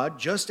living God,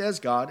 just as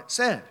God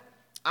said,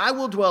 I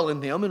will dwell in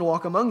them and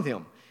walk among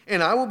them,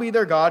 and I will be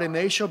their God, and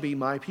they shall be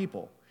my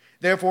people.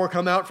 Therefore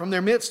come out from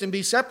their midst and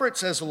be separate,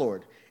 says the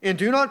Lord, and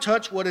do not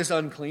touch what is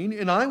unclean,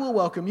 and I will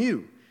welcome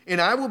you. And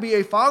I will be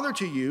a father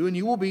to you, and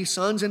you will be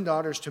sons and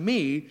daughters to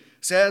me,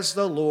 says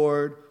the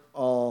Lord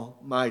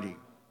Almighty.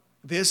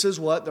 This is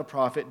what the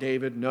prophet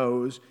David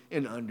knows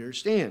and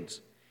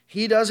understands.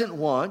 He doesn't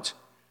want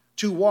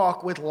to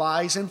walk with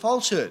lies and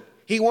falsehood.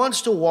 He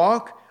wants to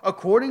walk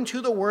according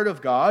to the Word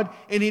of God,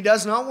 and he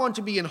does not want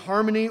to be in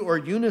harmony or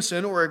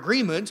unison or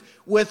agreement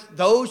with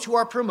those who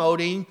are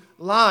promoting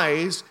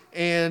lies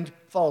and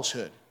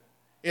falsehood.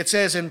 It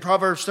says in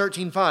Proverbs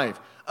 13:5,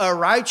 a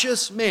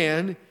righteous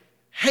man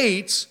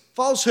hates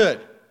falsehood,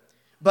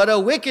 but a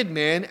wicked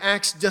man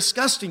acts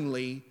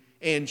disgustingly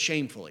and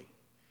shamefully.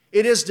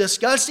 It is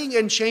disgusting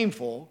and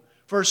shameful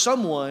for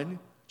someone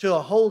to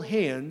hold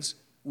hands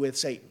with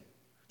Satan,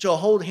 to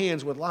hold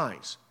hands with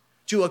lies,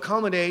 to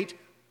accommodate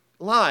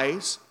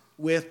lies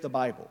with the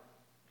Bible.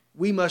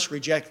 We must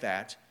reject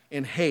that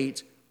and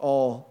hate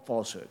all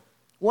falsehood.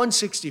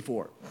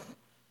 164.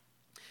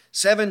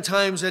 7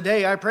 times a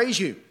day I praise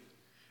you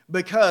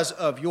because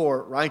of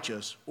your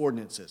righteous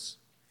ordinances.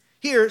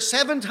 Here,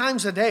 7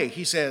 times a day,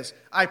 he says,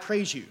 I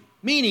praise you.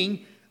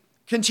 Meaning,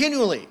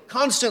 continually,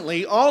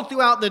 constantly, all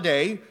throughout the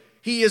day,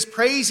 he is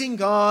praising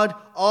God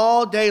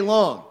all day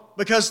long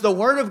because the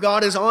Word of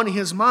God is on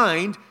his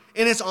mind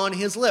and it's on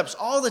his lips.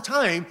 All the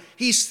time,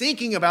 he's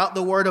thinking about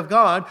the Word of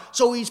God,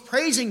 so he's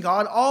praising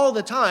God all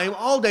the time,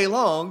 all day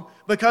long,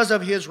 because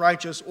of his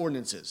righteous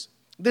ordinances.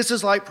 This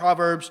is like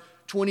Proverbs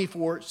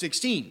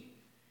 24:16.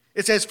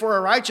 It says, for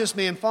a righteous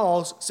man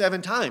falls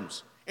 7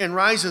 times and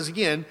rises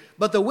again,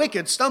 but the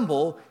wicked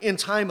stumble in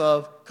time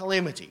of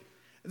calamity.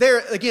 There,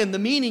 again, the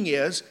meaning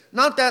is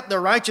not that the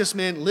righteous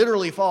man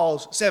literally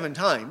falls 7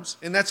 times,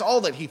 and that's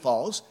all that he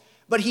falls,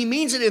 but he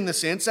means it in the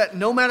sense that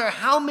no matter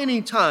how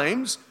many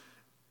times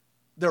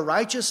the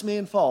righteous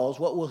man falls,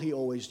 what will he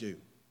always do?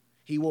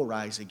 He will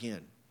rise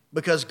again,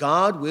 because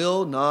God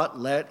will not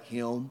let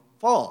him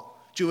fall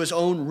to his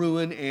own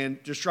ruin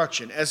and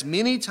destruction as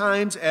many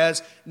times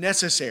as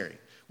necessary.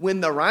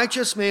 When the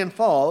righteous man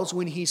falls,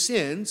 when he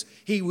sins,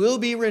 he will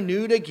be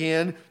renewed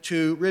again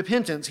to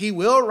repentance. He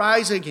will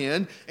rise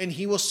again, and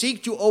he will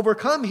seek to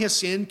overcome his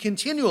sin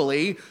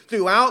continually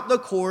throughout the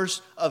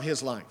course of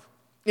his life.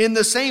 In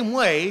the same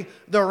way,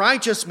 the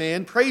righteous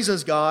man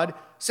praises God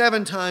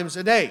 7 times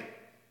a day,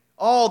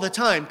 all the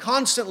time,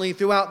 constantly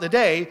throughout the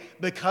day,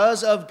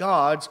 because of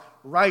God's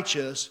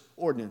righteous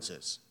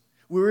ordinances.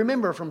 We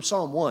remember from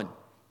Psalm 1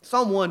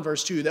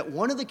 verse 2, that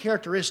one of the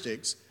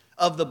characteristics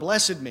of the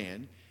blessed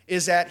man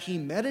is that he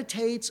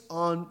meditates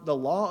on the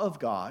law of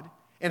God.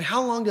 And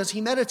how long does he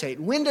meditate?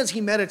 When does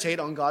he meditate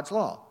on God's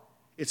law?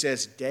 It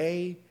says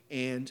day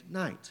and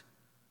night,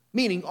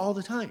 meaning all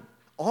the time.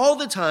 All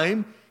the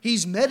time,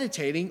 he's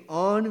meditating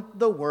on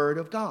the Word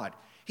of God.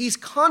 He's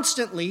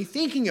constantly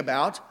thinking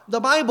about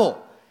the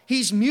Bible.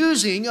 He's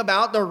musing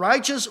about the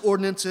righteous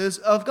ordinances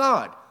of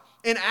God.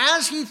 And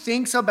as he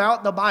thinks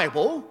about the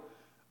Bible,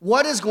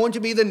 what is going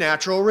to be the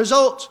natural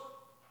result?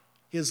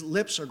 His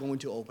lips are going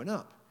to open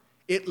up.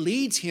 It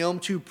leads him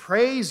to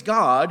praise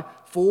God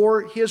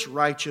for his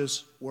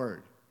righteous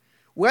word.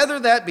 Whether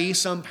that be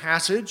some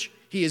passage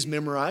he has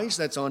memorized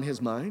that's on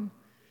his mind,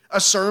 a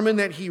sermon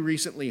that he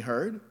recently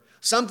heard,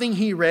 something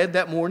he read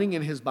that morning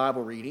in his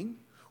Bible reading,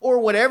 or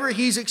whatever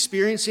he's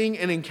experiencing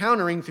and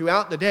encountering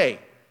throughout the day,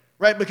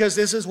 right? Because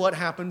this is what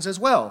happens as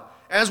well.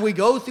 As we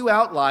go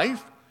throughout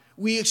life,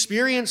 we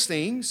experience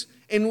things,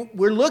 and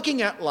we're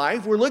looking at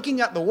life, we're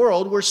looking at the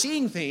world, we're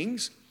seeing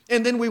things,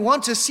 and then we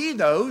want to see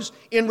those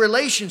in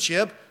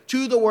relationship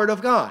to the Word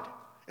of God.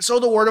 So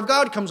the Word of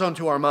God comes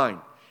onto our mind.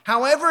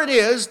 However it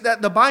is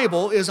that the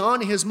Bible is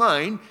on his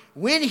mind,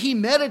 when he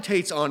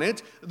meditates on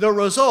it, the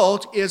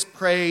result is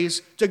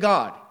praise to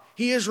God.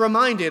 He is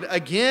reminded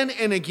again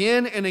and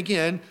again and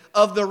again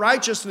of the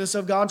righteousness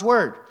of God's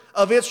Word,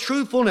 of its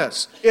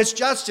truthfulness, its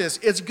justice,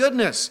 its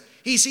goodness.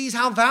 He sees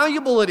how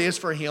valuable it is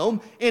for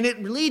him, and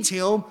it leads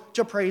him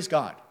to praise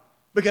God.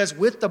 Because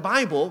with the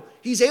Bible,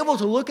 he's able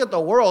to look at the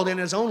world in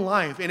his own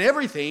life and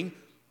everything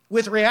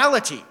with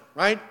reality,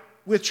 right?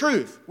 With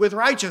truth, with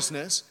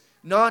righteousness,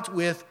 not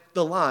with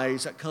the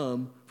lies that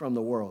come from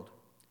the world.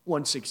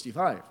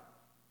 165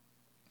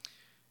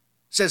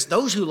 says,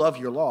 those who love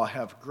your law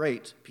have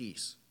great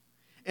peace,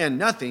 and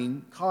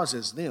nothing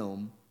causes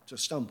them to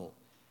stumble.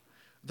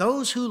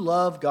 Those who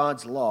love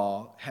God's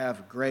law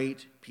have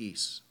great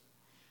peace.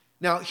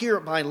 Now, here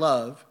by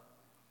love,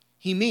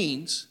 he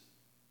means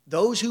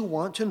those who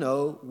want to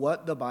know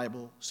what the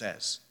Bible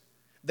says.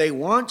 They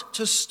want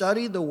to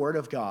study the Word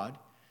of God,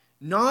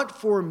 not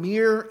for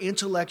mere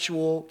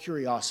intellectual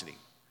curiosity.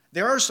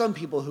 There are some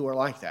people who are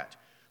like that,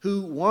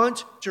 who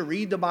want to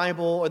read the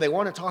Bible or they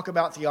want to talk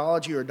about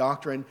theology or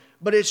doctrine,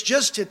 but it's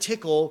just to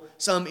tickle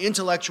some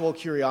intellectual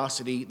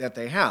curiosity that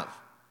they have.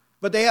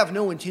 But they have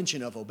no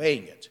intention of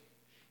obeying it.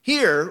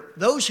 Here,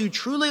 those who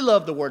truly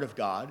love the Word of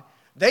God,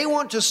 they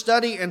want to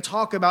study and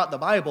talk about the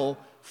Bible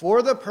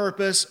for the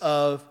purpose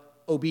of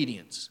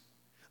obedience.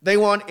 They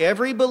want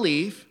every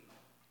belief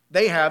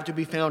they have to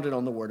be founded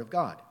on the Word of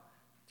God,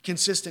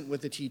 consistent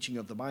with the teaching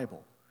of the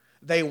Bible.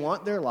 They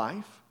want their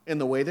life and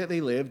the way that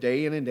they live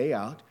day in and day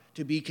out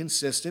to be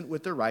consistent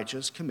with the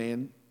righteous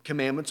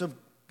commandments of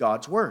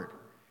God's Word.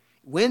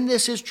 When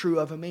this is true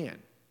of a man,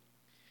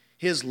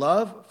 his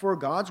love for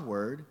God's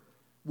Word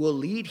will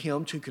lead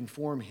him to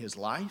conform his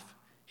life,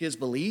 his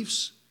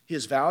beliefs,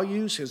 his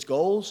values, his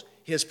goals,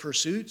 his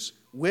pursuits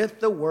with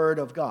the Word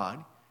of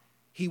God.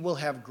 He will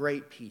have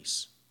great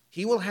peace.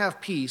 He will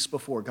have peace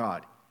before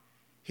God.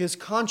 His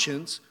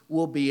conscience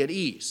will be at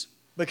ease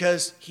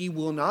because he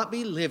will not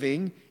be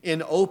living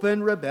in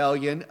open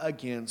rebellion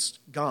against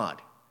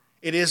God.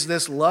 It is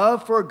this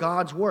love for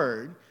God's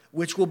Word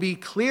which will be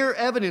clear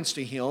evidence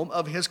to him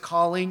of his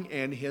calling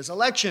and his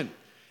election,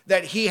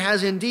 that he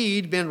has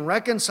indeed been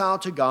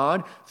reconciled to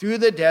God through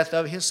the death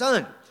of his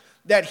Son,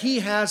 that he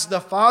has the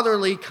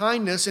fatherly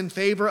kindness and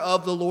favor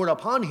of the Lord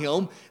upon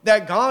him,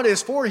 that God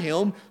is for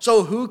him,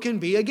 so who can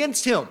be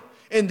against him?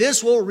 And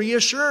this will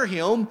reassure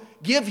him,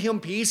 give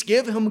him peace,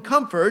 give him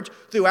comfort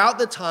throughout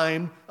the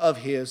time of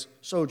his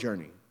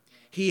sojourning.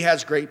 He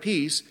has great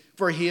peace,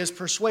 for he is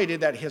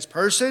persuaded that his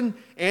person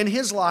and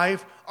his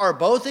life are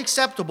both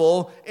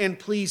acceptable and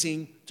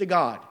pleasing to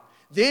God.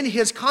 Then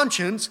his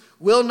conscience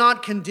will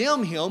not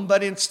condemn him,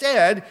 but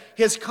instead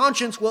his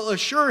conscience will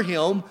assure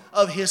him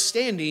of his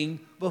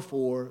standing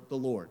before the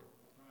Lord.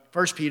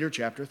 1 Peter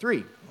chapter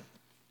 3.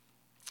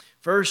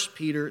 1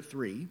 Peter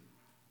 3.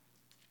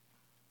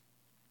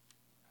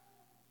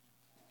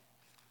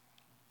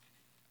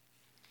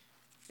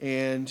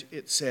 And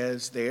it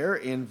says there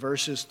in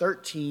verses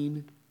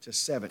 13 to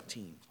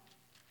 17.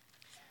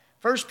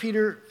 1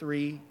 Peter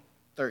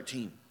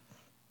 3:13.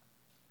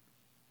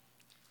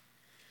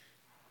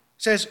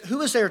 Says, who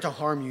is there to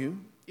harm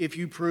you if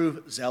you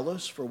prove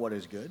zealous for what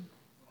is good?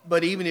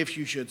 But even if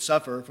you should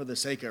suffer for the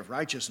sake of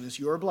righteousness,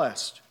 you are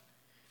blessed.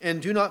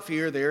 And do not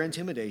fear their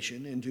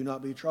intimidation, and do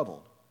not be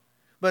troubled.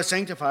 But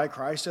sanctify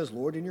Christ as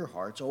Lord in your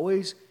hearts,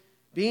 always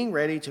being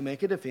ready to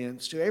make a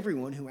defense to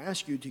everyone who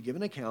asks you to give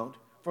an account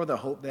for the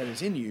hope that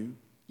is in you,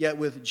 yet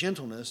with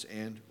gentleness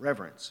and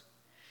reverence.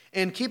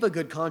 And keep a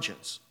good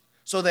conscience,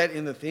 so that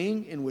in the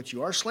thing in which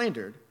you are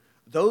slandered,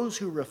 those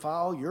who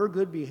revile your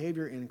good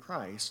behavior in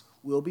Christ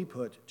will be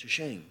put to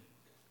shame.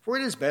 For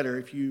it is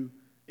better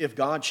if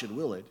God should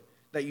will it,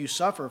 that you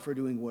suffer for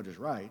doing what is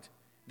right,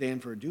 than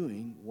for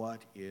doing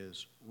what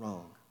is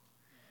wrong.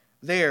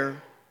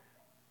 There,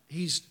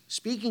 he's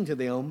speaking to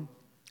them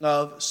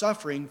of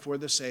suffering for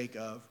the sake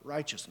of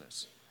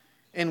righteousness.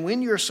 And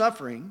when you're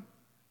suffering,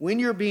 when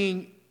you're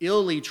being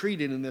illy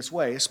treated in this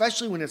way,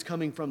 especially when it's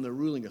coming from the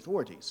ruling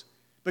authorities,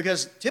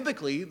 because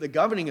typically the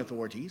governing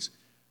authorities,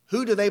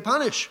 who do they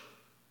punish?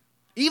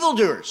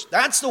 Evildoers.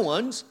 That's the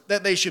ones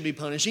that they should be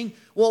punishing.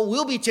 Well,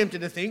 we'll be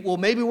tempted to think, well,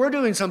 maybe we're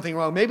doing something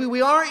wrong. Maybe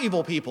we are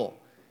evil people.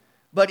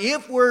 But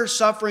if we're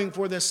suffering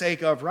for the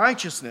sake of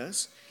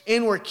righteousness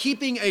and we're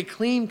keeping a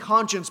clean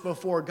conscience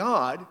before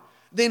God,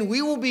 then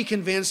we will be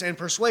convinced and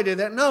persuaded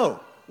that no,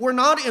 we're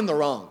not in the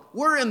wrong.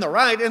 We're in the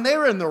right and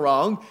they're in the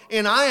wrong.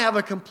 And I have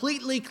a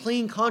completely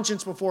clean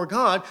conscience before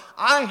God.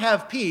 I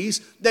have peace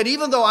that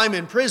even though I'm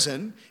in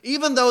prison,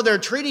 even though they're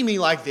treating me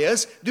like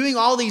this, doing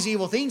all these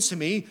evil things to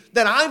me,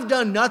 that I've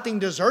done nothing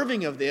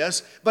deserving of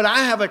this, but I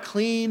have a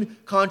clean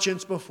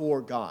conscience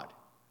before God.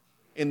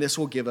 And this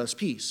will give us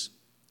peace.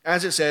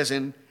 As it says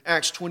in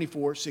Acts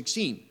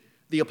 24:16,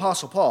 the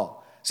Apostle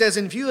Paul says,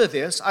 in view of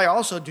this, I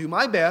also do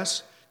my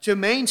best to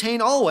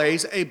maintain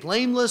always a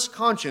blameless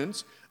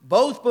conscience,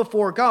 both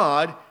before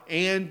God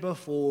and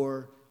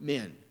before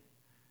men.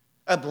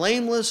 A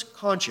blameless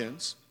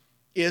conscience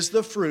is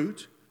the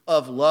fruit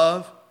of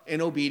love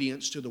and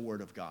obedience to the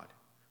Word of God.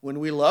 When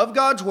we love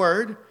God's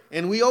word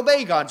and we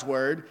obey God's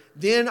word,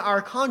 then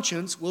our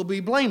conscience will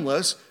be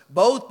blameless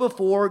both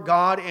before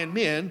God and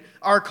men.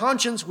 Our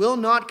conscience will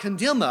not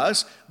condemn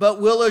us, but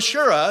will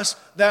assure us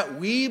that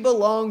we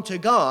belong to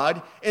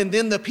God, and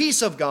then the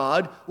peace of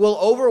God will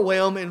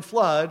overwhelm and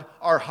flood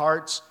our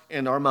hearts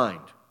and our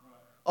mind.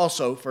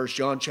 Also, 1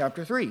 John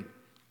chapter 3.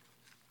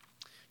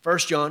 1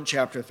 John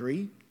chapter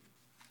 3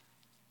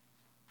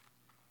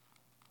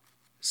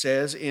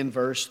 says in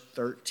verse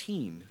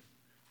 13.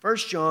 1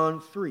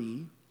 John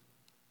 3,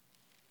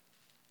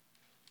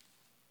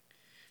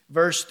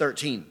 verse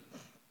 13.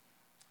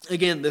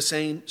 Again, the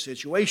same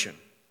situation.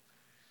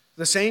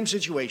 The same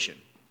situation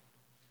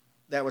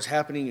that was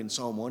happening in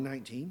Psalm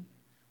 119.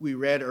 We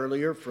read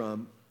earlier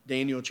from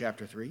Daniel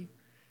chapter 3.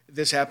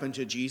 This happened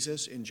to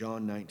Jesus in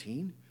John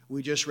 19.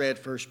 We just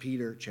read 1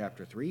 Peter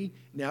chapter 3.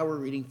 Now we're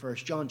reading 1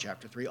 John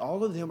chapter 3.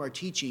 All of them are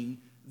teaching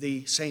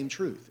the same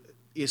truth.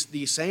 It's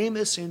the same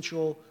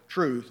essential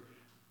truth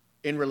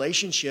in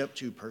relationship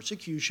to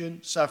persecution,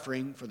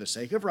 suffering for the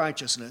sake of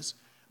righteousness,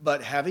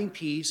 but having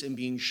peace and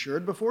being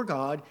assured before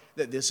God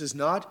that this is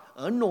not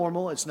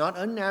unnormal, it's not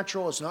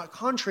unnatural, it's not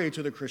contrary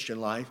to the Christian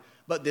life,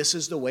 but this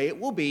is the way it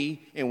will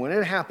be. And when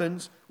it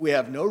happens, we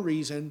have no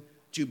reason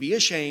to be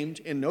ashamed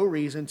and no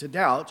reason to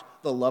doubt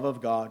the love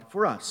of God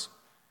for us.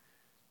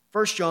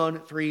 1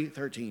 John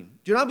 3:13.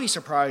 Do not be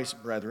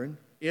surprised, brethren,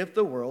 if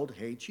the world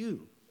hates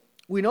you.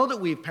 We know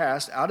that we've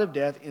passed out of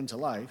death into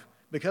life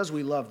because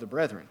we love the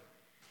brethren.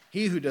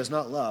 He who does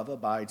not love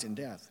abides in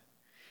death.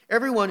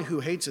 Everyone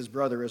who hates his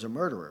brother is a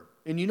murderer,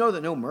 and you know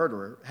that no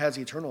murderer has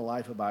eternal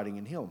life abiding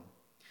in him.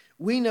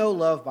 We know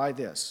love by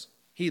this: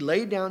 he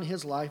laid down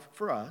his life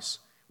for us.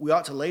 We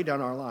ought to lay down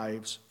our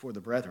lives for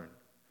the brethren.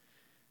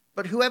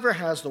 But whoever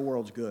has the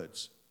world's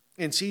goods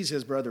and sees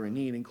his brother in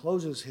need and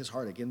closes his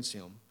heart against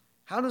him,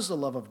 how does the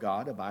love of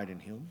God abide in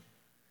him?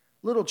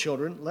 Little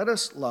children, let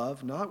us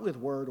love not with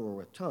word or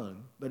with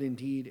tongue, but in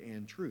deed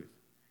and truth.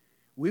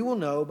 We will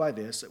know by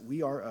this that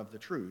we are of the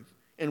truth,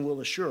 and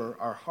will assure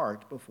our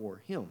heart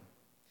before him.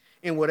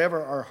 In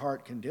whatever our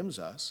heart condemns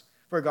us,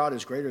 for God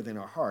is greater than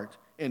our heart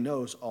and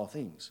knows all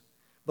things.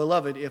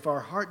 Beloved, if our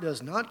heart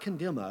does not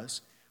condemn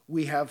us,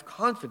 we have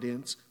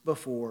confidence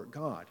before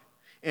God.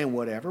 And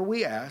whatever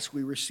we ask,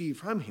 we receive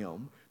from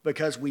him,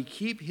 because we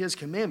keep his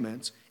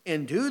commandments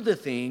and do the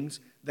things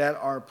that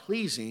are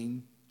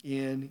pleasing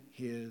in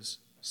his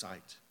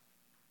sight.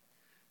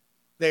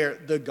 There,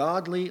 the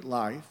godly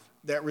life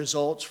that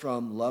results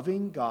from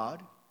loving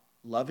God,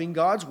 loving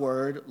God's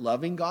word,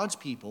 loving God's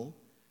people,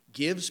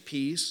 gives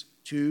peace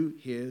to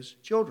his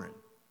children,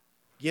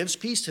 gives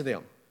peace to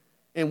them.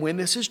 And when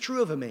this is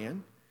true of a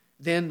man,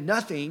 then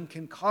nothing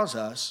can cause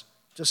us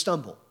to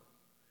stumble.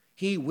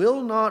 He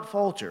will not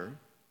falter,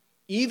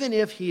 even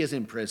if he is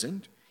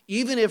imprisoned,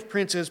 even if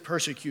princes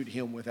persecute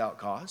him without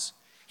cause.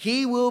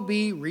 He will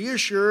be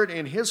reassured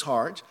in his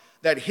heart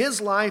that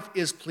his life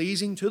is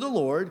pleasing to the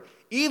Lord,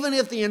 even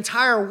if the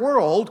entire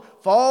world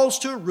falls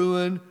to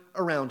ruin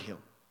around him.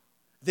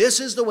 This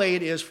is the way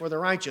it is for the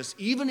righteous.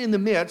 Even in the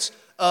midst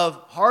of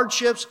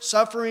hardships,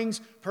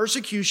 sufferings,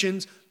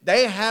 persecutions,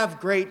 they have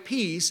great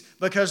peace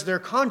because their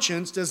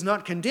conscience does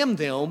not condemn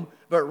them,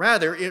 but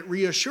rather it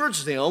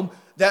reassures them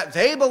that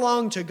they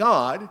belong to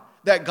God,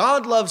 that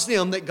God loves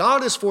them, that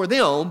God is for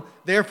them,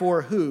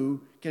 therefore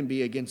who can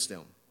be against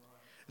them?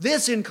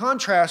 This in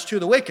contrast to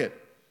the wicked,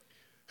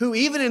 who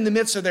even in the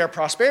midst of their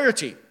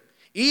prosperity,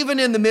 even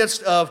in the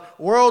midst of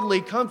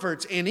worldly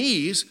comforts and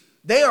ease,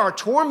 they are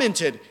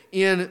tormented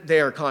in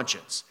their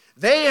conscience.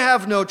 They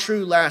have no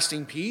true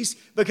lasting peace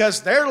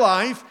because their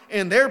life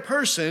and their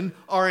person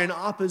are in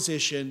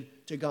opposition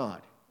to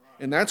God.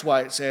 And that's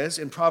why it says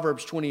in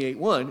Proverbs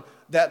 28:1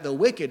 that the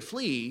wicked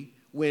flee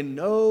when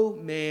no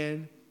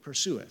man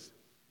pursueth.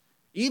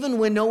 Even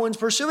when no one's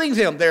pursuing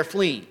them, they're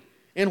fleeing.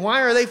 And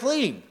why are they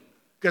fleeing?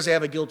 Because they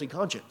have a guilty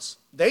conscience.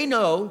 They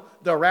know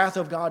the wrath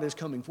of God is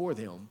coming for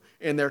them,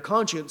 and their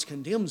conscience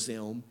condemns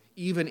them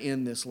even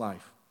in this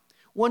life.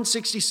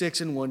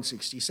 166 and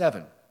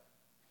 167.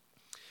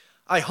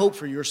 I hope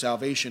for your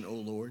salvation, O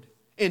Lord,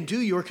 and do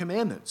your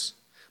commandments.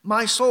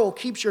 My soul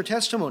keeps your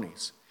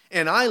testimonies,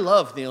 and I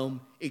love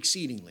them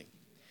exceedingly.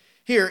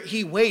 Here,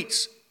 he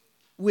waits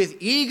with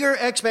eager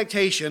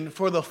expectation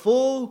for the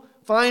full,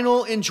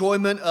 final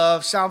enjoyment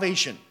of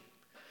salvation.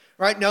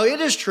 Right? Now,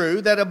 it is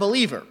true that a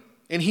believer,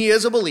 and he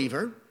is a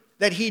believer,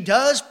 that he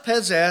does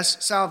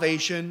possess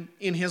salvation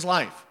in his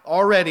life,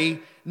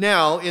 already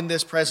now in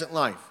this present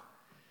life.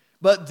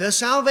 But the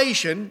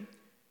salvation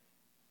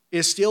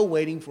is still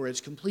waiting for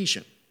its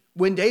completion.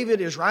 When David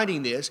is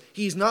writing this,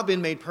 he's not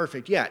been made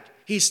perfect yet.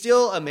 He's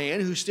still a man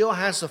who still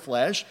has the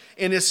flesh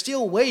and is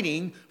still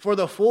waiting for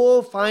the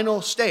full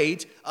final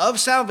state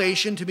of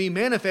salvation to be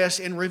manifest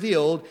and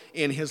revealed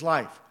in his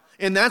life.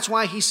 And that's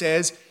why he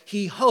says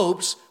he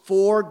hopes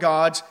for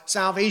God's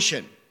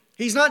salvation.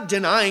 He's not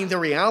denying the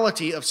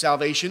reality of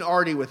salvation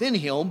already within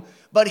him,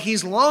 but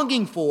he's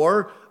longing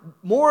for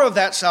more of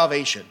that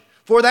salvation,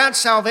 for that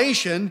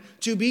salvation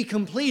to be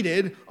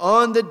completed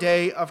on the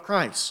day of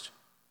Christ.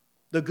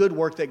 The good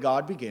work that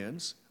God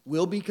begins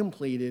will be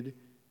completed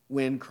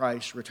when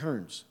Christ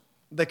returns.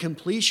 The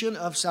completion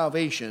of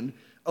salvation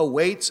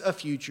awaits a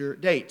future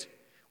date.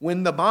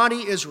 When the body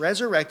is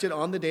resurrected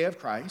on the day of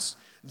Christ,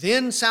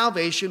 then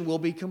salvation will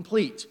be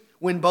complete,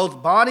 when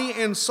both body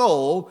and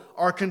soul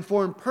are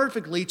conformed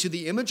perfectly to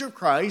the image of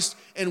Christ,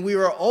 and we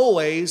are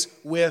always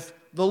with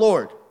the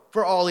Lord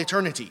for all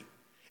eternity.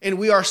 And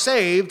we are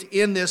saved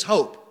in this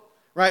hope,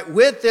 right?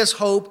 With this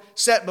hope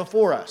set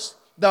before us,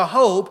 the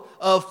hope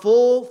of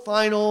full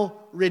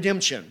final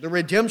redemption, the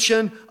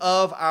redemption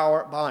of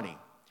our body.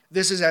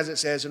 This is as it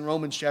says in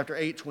Romans chapter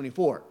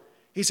 8:24.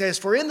 He says,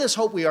 "For in this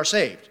hope we are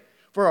saved.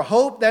 For a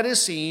hope that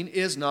is seen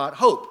is not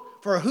hope.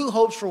 For who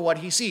hopes for what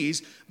he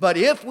sees? But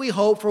if we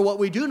hope for what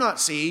we do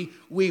not see,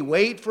 we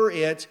wait for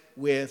it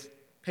with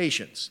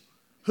patience."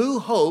 Who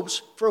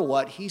hopes for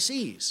what he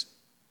sees?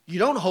 You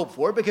don't hope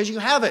for it because you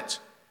have it.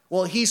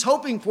 Well, he's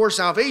hoping for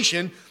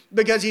salvation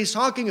because he's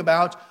talking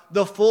about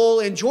the full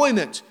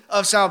enjoyment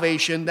of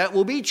salvation that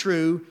will be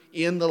true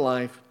in the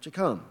life to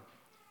come.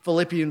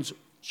 Philippians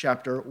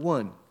chapter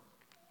 1.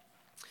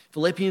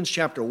 Philippians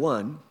chapter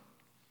 1,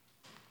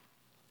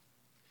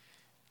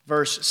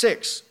 verse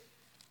 6.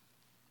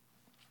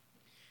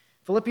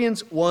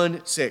 Philippians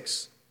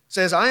 1:6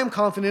 says, "I am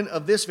confident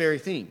of this very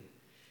thing,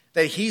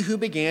 that he who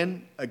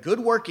began a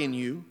good work in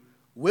you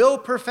will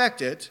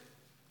perfect it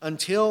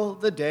until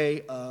the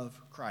day of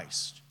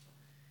Christ."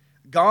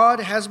 God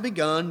has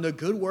begun the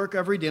good work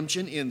of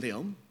redemption in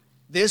them.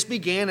 This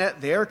began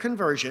at their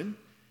conversion,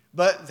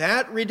 but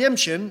that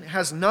redemption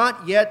has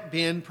not yet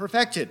been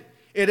perfected.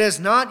 It has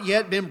not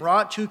yet been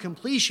brought to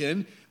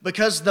completion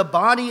because the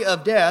body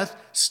of death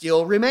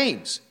still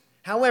remains.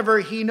 However,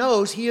 he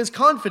knows, he is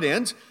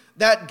confident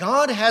that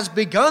God has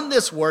begun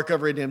this work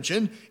of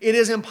redemption. It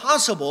is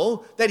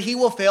impossible that he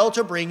will fail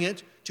to bring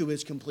it to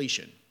its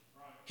completion.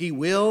 He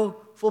will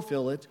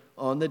fulfill it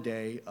on the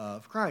day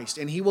of Christ,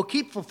 and he will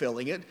keep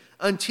fulfilling it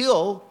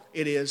until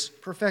it is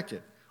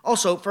perfected.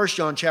 Also, 1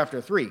 John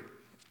chapter 3.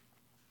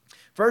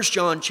 1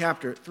 John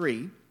chapter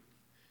 3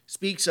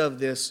 speaks of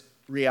this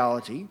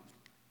reality,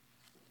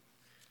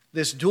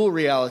 this dual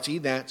reality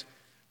that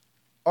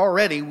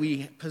already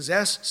we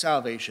possess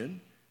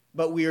salvation,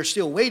 but we are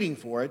still waiting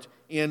for it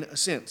in a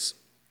sense.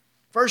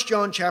 1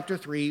 John chapter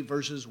 3,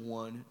 verses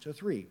 1 to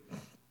 3.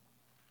 It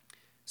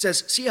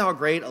says, "See how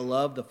great a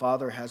love the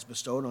Father has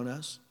bestowed on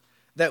us,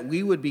 that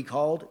we would be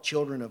called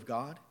children of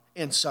God,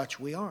 and such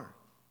we are.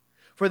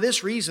 For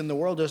this reason the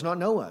world does not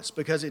know us,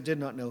 because it did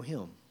not know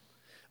him.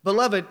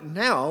 Beloved,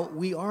 now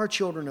we are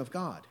children of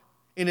God,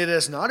 and it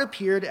has not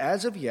appeared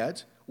as of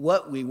yet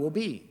what we will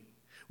be.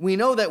 We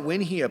know that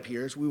when he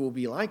appears, we will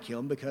be like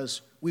him,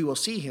 because we will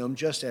see him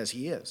just as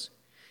he is.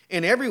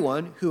 And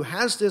everyone who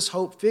has this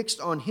hope fixed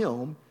on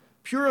him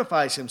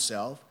purifies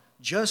himself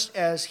just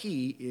as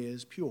he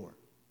is pure."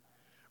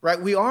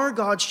 Right? We are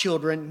God's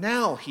children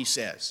now, he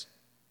says.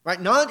 Right?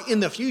 Not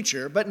in the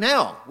future, but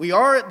now. We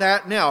are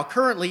that now,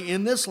 currently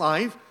in this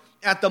life.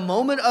 At the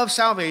moment of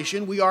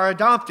salvation, we are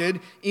adopted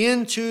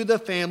into the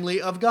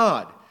family of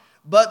God.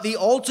 But the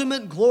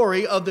ultimate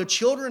glory of the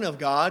children of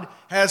God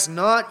has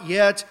not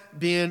yet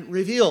been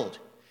revealed.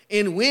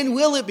 And when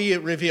will it be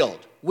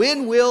revealed?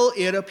 When will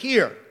it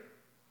appear?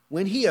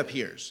 When he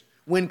appears.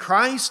 When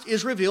Christ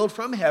is revealed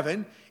from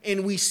heaven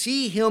and we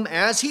see him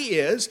as he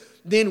is,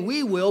 then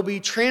we will be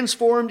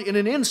transformed in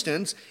an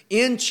instant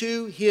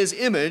into his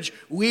image.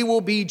 We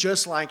will be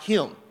just like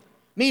him,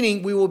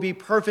 meaning we will be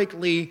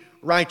perfectly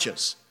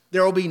righteous.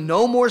 There will be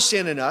no more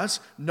sin in us,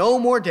 no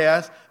more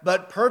death,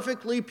 but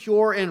perfectly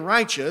pure and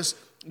righteous,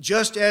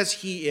 just as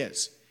he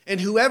is. And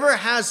whoever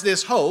has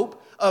this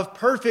hope of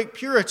perfect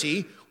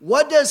purity,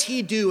 what does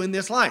he do in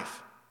this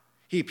life?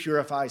 He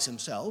purifies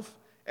himself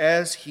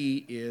as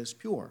he is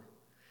pure.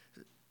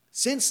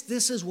 Since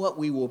this is what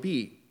we will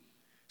be,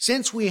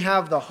 since we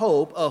have the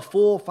hope of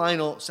full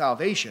final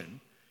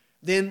salvation,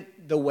 then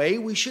the way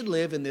we should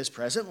live in this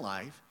present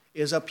life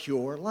is a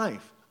pure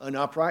life, an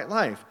upright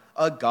life,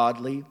 a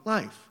godly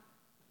life.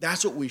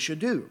 That's what we should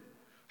do.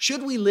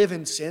 Should we live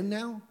in sin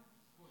now?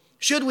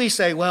 Should we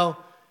say,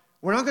 well,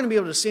 we're not going to be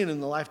able to sin in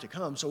the life to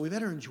come, so we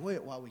better enjoy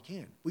it while we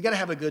can. We got to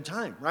have a good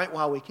time, right,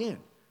 while we can.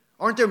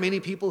 Aren't there many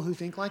people who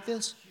think like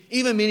this?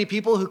 Even many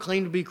people who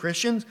claim to be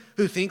Christians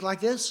who think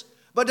like this?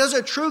 But does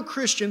a true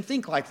Christian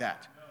think like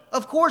that?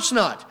 Of course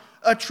not.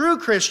 A true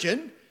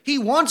Christian, he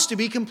wants to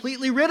be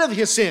completely rid of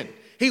his sin.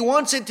 He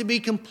wants it to be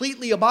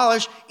completely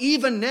abolished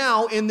even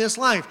now in this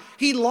life.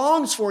 He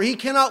longs for, he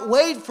cannot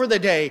wait for the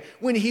day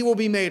when he will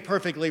be made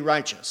perfectly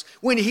righteous,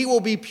 when he will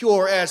be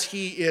pure as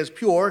he is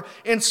pure,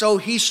 and so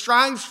he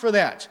strives for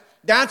that.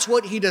 That's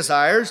what he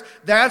desires.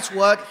 That's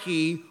what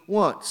he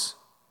wants.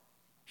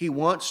 He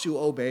wants to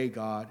obey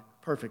God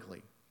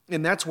perfectly.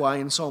 And that's why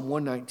in Psalm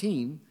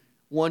 119,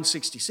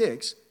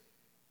 166,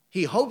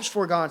 he hopes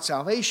for God's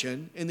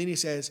salvation, and then he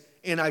says,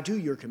 "And I do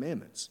your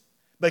commandments."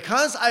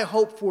 Because I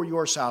hope for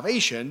your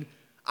salvation,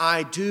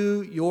 I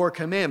do your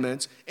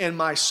commandments, and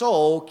my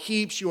soul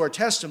keeps your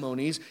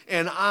testimonies,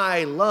 and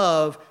I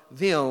love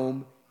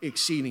them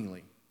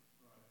exceedingly.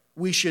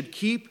 We should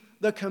keep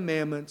the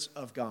commandments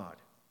of God,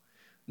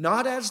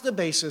 not as the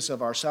basis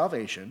of our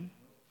salvation,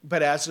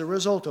 but as a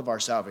result of our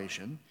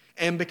salvation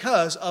and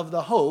because of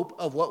the hope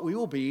of what we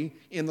will be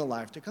in the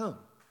life to come.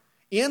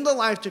 In the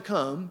life to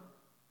come,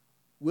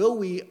 will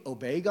we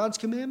obey God's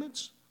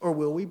commandments or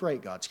will we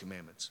break God's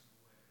commandments?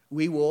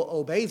 We will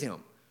obey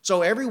them.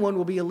 So everyone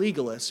will be a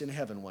legalist in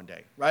heaven one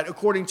day, right?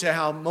 According to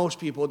how most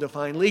people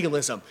define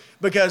legalism,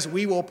 because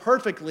we will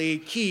perfectly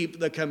keep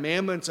the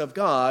commandments of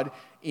God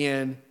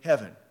in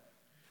heaven.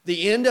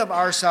 The end of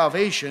our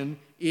salvation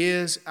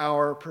is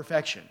our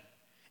perfection.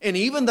 And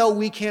even though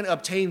we can't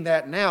obtain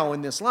that now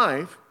in this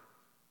life,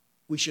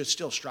 we should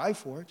still strive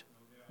for it.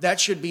 That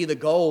should be the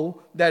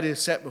goal that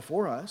is set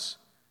before us.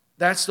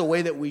 That's the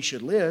way that we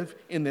should live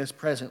in this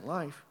present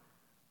life.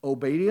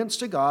 Obedience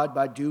to God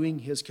by doing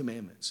his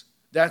commandments.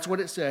 That's what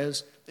it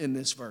says in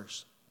this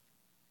verse.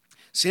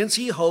 Since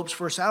he hopes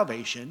for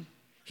salvation,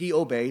 he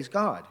obeys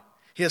God.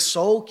 His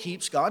soul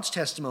keeps God's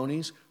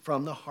testimonies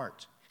from the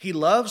heart. He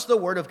loves the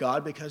word of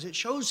God because it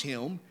shows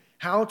him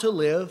how to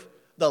live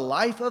the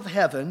life of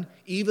heaven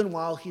even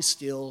while he's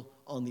still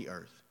on the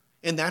earth.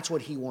 And that's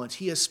what he wants.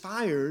 He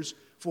aspires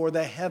for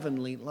the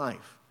heavenly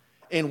life.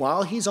 And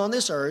while he's on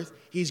this earth,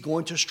 he's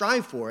going to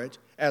strive for it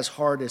as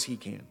hard as he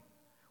can.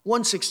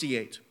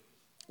 168.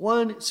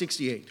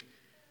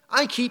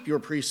 I keep your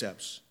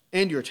precepts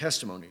and your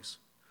testimonies,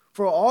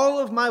 for all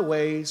of my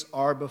ways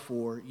are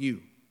before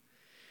you.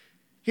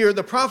 Here,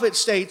 the prophet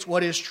states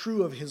what is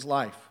true of his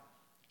life.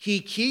 He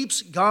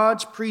keeps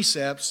God's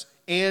precepts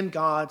and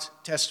God's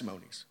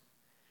testimonies.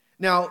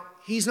 Now,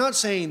 he's not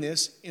saying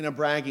this in a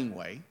bragging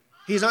way.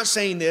 He's not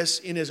saying this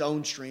in his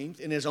own strength,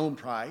 in his own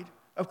pride.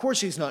 Of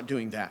course he's not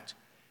doing that.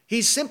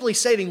 He's simply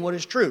stating what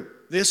is true.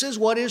 This is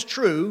what is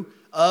true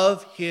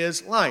of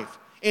his life.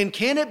 And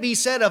can it be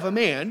said of a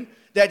man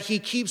that he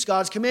keeps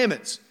God's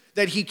commandments,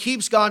 that he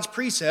keeps God's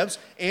precepts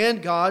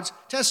and God's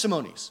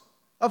testimonies?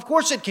 Of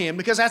course it can,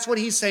 because that's what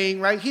he's saying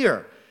right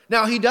here.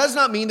 Now, he does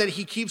not mean that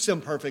he keeps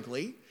them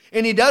perfectly,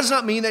 and he does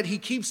not mean that he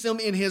keeps them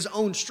in his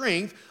own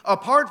strength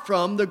apart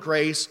from the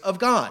grace of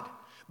God.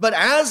 But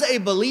as a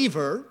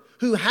believer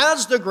who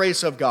has the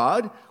grace of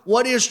God,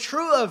 what is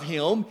true of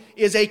him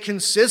is a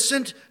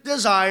consistent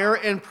desire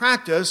and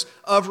practice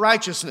of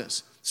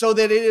righteousness, so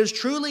that it is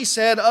truly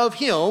said of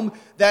him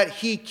that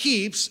he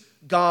keeps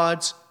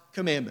God's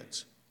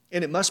commandments.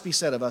 And it must be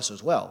said of us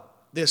as well.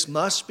 This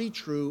must be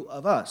true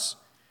of us.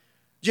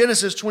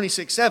 Genesis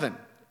 26:7,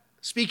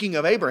 speaking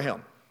of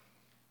Abraham,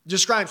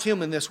 describes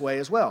him in this way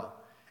as well.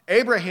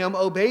 Abraham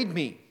obeyed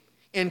me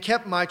and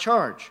kept my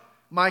charge,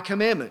 my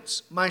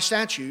commandments, my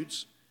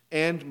statutes,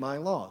 and my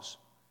laws.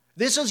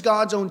 This is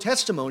God's own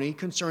testimony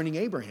concerning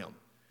Abraham,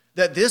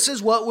 that this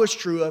is what was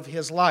true of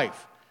his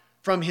life.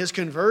 From his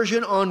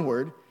conversion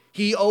onward,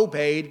 he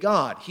obeyed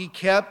God. He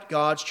kept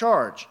God's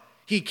charge.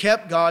 He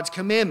kept God's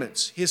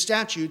commandments, his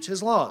statutes,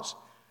 his laws.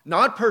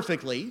 Not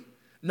perfectly,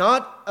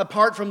 not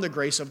apart from the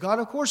grace of God,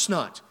 of course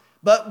not.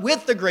 But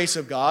with the grace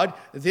of God,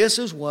 this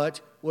is what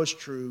was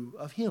true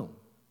of him.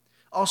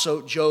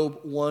 Also, Job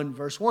 1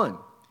 verse 1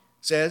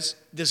 says,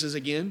 this is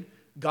again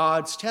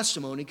God's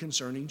testimony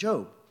concerning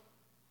Job.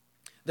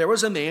 There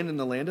was a man in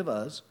the land of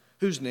Uz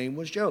whose name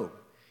was Job.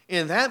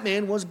 And that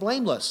man was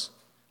blameless,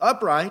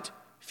 upright,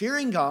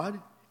 fearing God,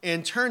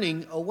 and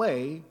turning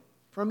away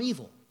from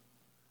evil.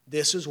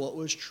 This is what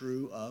was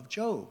true of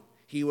Job.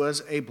 He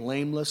was a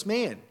blameless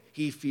man.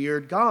 He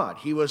feared God.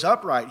 He was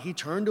upright. He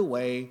turned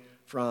away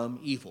from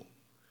evil.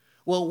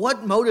 Well,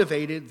 what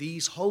motivated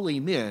these holy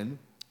men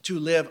to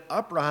live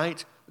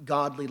upright,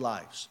 godly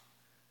lives?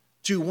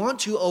 To want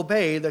to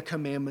obey the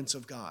commandments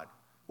of God?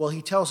 Well,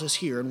 he tells us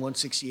here in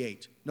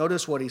 168.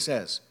 Notice what he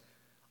says.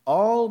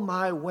 All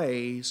my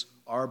ways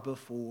are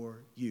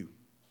before you.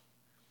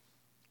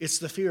 It's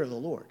the fear of the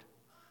Lord.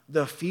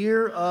 The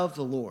fear of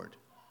the Lord.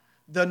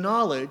 The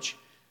knowledge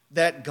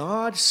that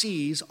God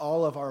sees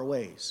all of our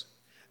ways.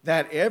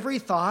 That every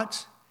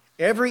thought,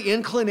 every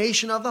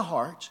inclination of the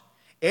heart,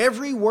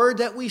 every word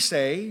that we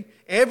say,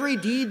 every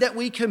deed that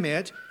we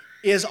commit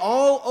is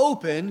all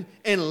open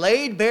and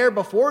laid bare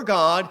before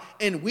God,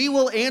 and we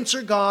will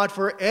answer God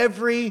for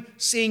every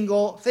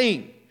single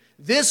thing.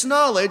 This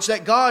knowledge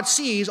that God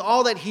sees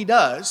all that he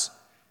does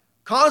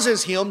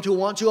causes him to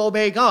want to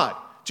obey God,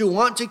 to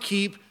want to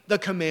keep the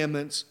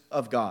commandments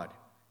of God.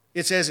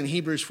 It says in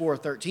Hebrews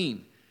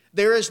 4:13,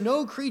 there is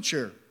no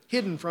creature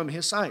hidden from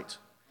his sight,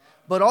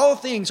 but all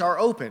things are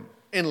open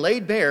and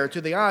laid bare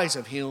to the eyes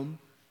of him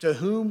to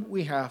whom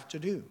we have to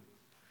do.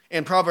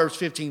 And Proverbs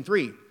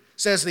 15:3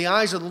 says the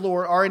eyes of the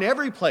Lord are in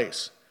every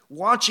place,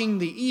 watching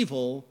the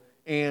evil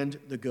and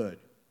the good.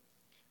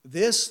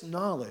 This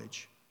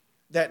knowledge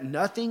that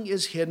nothing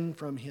is hidden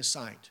from his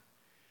sight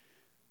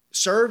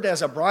served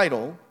as a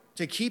bridle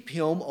to keep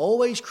him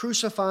always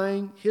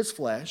crucifying his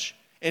flesh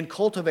and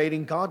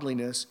cultivating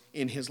godliness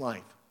in his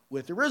life,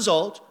 with the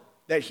result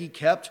that he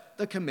kept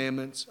the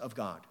commandments of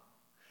God.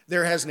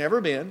 There has never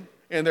been,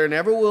 and there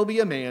never will be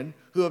a man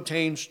who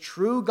obtains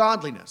true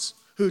godliness,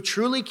 who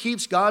truly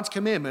keeps God's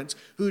commandments,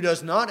 who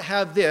does not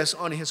have this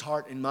on his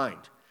heart and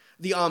mind.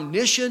 The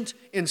omniscient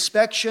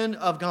inspection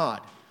of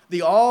God,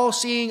 The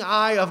all-seeing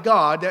eye of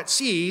God that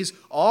sees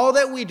all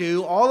that we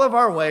do, all of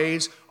our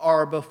ways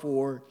are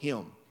before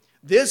him.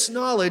 This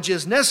knowledge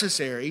is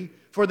necessary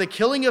for the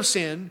killing of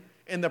sin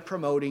and the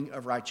promoting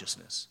of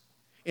righteousness.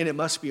 And it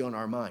must be on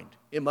our mind.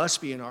 It must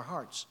be in our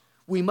hearts.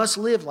 We must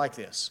live like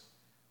this,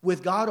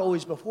 with God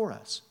always before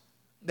us,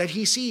 that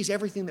he sees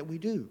everything that we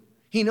do.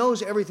 He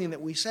knows everything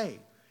that we say.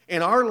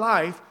 And our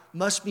life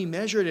must be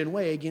measured and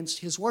weighed against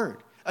his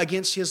word,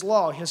 against his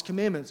law, his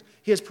commandments,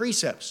 his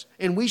precepts.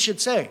 And we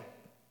should say,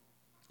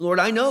 Lord,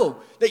 I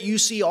know that you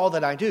see all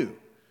that I do.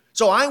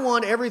 So I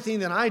want everything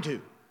that I do,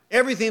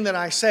 everything that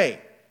I say,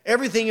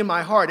 everything in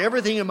my heart,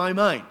 everything in my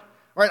mind,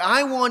 right?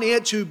 I want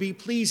it to be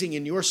pleasing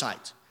in your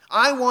sight.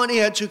 I want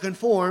it to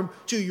conform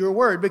to your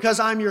word because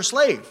I'm your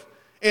slave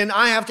and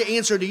I have to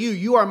answer to you.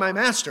 You are my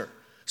master.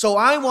 So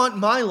I want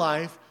my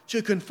life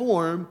to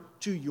conform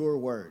to your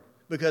word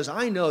because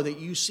I know that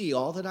you see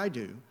all that I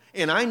do.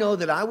 And I know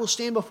that I will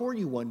stand before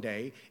you one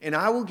day and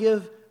I will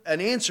give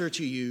an answer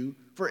to you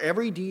for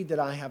every deed that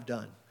I have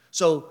done.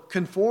 So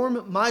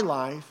conform my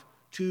life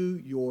to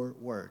your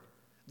word.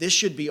 This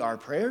should be our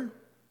prayer,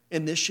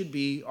 and this should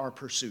be our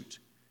pursuit.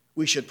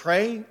 We should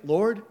pray,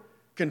 Lord,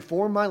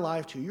 conform my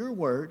life to your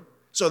word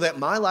so that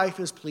my life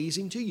is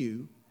pleasing to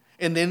you.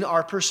 And then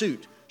our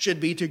pursuit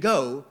should be to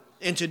go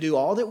and to do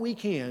all that we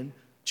can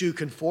to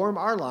conform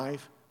our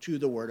life to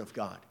the word of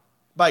God.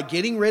 By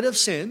getting rid of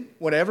sin,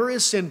 whatever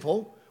is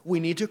sinful, we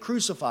need to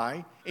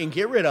crucify and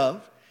get rid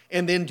of,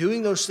 and then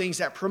doing those things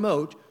that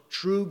promote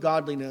true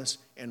godliness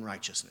and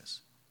righteousness.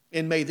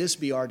 And may this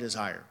be our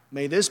desire.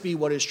 May this be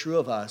what is true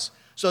of us,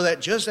 so that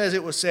just as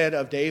it was said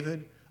of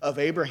David, of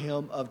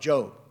Abraham, of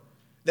Job,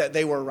 that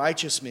they were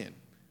righteous men,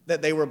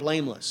 that they were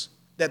blameless,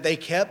 that they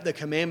kept the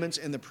commandments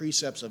and the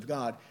precepts of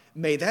God,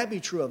 may that be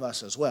true of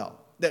us as well,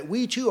 that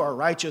we too are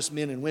righteous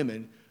men and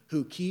women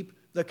who keep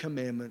the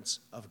commandments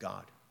of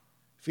God.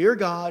 Fear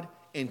God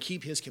and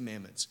keep his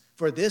commandments,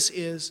 for this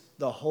is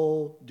the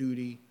whole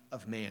duty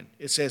of man.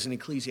 It says in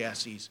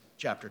Ecclesiastes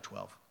chapter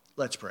 12.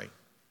 Let's pray.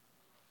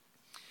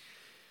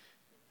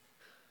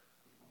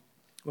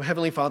 Well,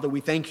 Heavenly Father,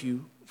 we thank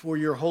you for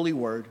your holy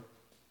word,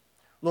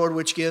 Lord,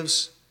 which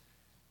gives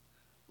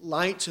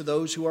light to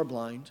those who are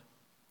blind.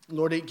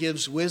 Lord, it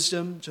gives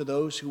wisdom to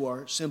those who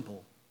are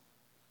simple.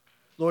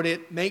 Lord,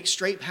 it makes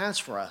straight paths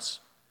for us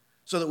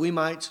so that we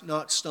might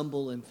not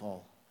stumble and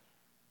fall.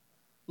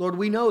 Lord,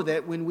 we know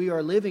that when we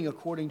are living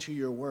according to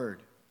your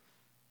word,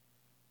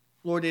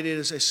 Lord, it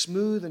is a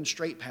smooth and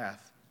straight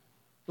path.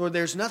 Lord,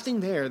 there's nothing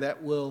there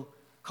that will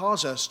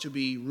cause us to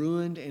be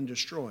ruined and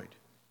destroyed,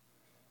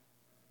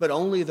 but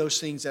only those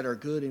things that are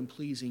good and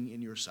pleasing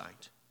in your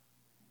sight.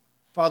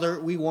 Father,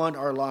 we want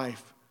our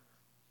life,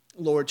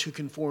 Lord, to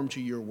conform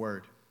to your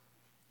word.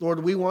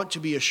 Lord, we want to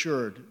be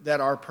assured that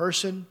our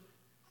person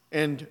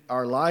and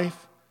our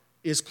life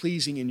is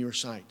pleasing in your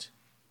sight.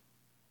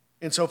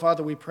 And so,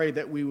 Father, we pray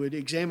that we would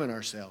examine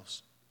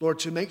ourselves, Lord,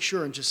 to make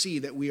sure and to see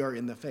that we are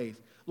in the faith.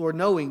 Lord,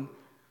 knowing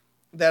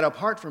that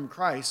apart from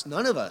Christ,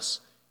 none of us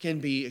can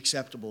be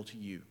acceptable to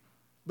you.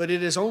 But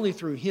it is only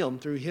through him,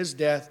 through his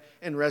death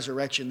and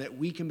resurrection, that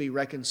we can be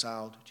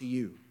reconciled to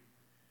you.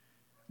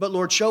 But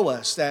Lord, show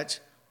us that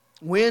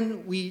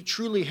when we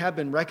truly have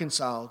been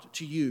reconciled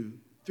to you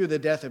through the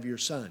death of your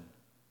Son,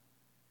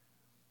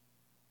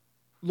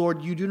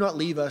 Lord, you do not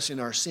leave us in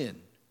our sin,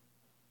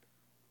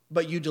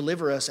 but you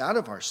deliver us out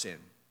of our sin.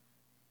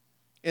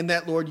 And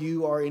that, Lord,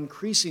 you are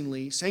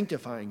increasingly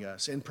sanctifying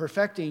us and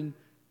perfecting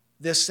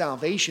this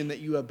salvation that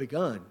you have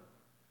begun,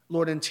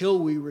 Lord, until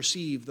we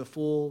receive the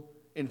full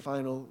and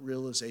final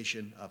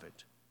realization of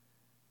it.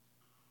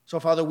 So,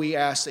 Father, we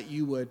ask that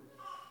you would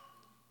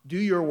do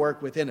your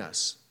work within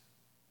us.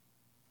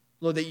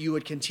 Lord, that you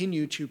would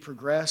continue to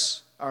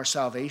progress our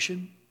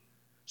salvation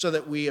so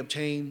that we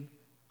obtain,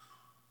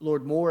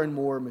 Lord, more and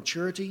more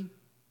maturity.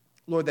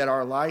 Lord, that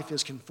our life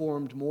is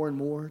conformed more and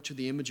more to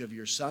the image of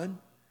your Son,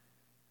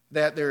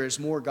 that there is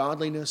more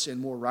godliness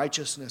and more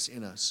righteousness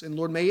in us. And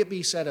Lord, may it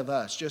be said of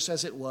us, just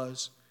as it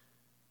was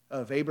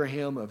of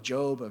Abraham, of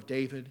Job, of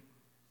David,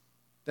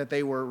 that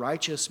they were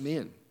righteous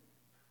men,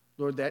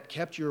 Lord, that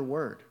kept your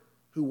word,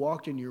 who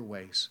walked in your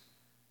ways.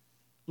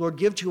 Lord,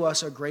 give to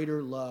us a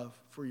greater love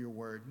for your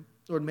word.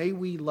 Lord, may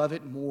we love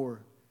it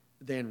more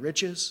than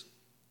riches,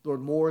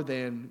 Lord, more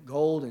than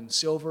gold and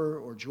silver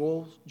or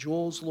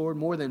jewels, Lord,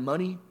 more than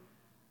money,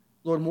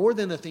 Lord, more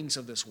than the things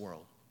of this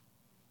world.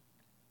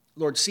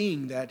 Lord,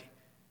 seeing that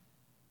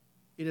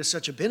it is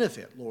such a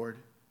benefit, Lord,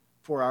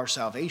 for our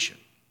salvation.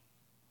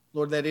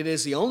 Lord, that it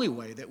is the only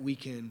way that we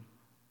can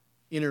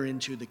enter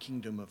into the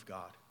kingdom of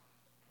God.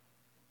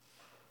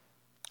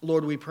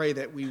 Lord, we pray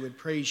that we would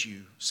praise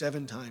you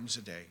 7 times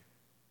a day.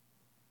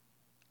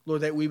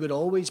 Lord, that we would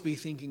always be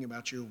thinking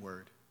about your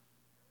word.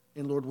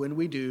 And Lord, when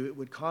we do, it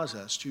would cause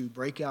us to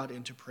break out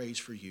into praise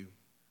for you.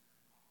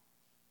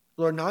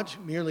 Lord,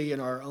 not merely in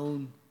our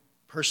own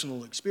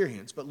personal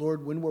experience, but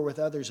Lord, when we're with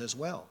others as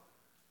well,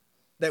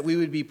 that we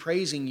would be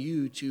praising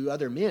you to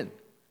other men.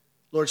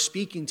 Lord,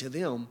 speaking to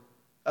them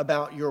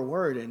about your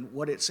word and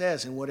what it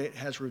says and what it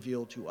has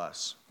revealed to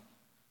us.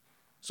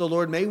 So,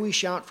 Lord, may we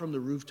shout from the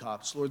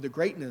rooftops, Lord, the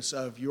greatness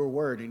of your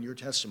word and your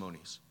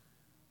testimonies.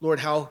 Lord,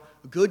 how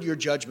good your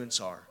judgments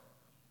are.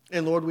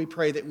 And Lord, we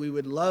pray that we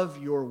would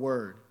love your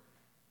word,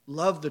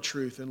 love the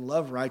truth, and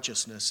love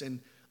righteousness. And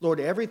Lord,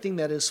 everything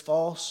that is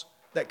false,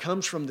 that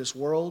comes from this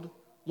world,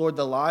 Lord,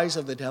 the lies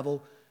of the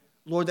devil,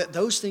 Lord, that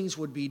those things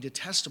would be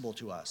detestable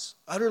to us,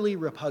 utterly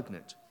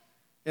repugnant,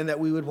 and that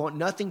we would want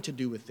nothing to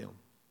do with them.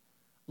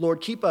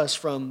 Lord, keep us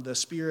from the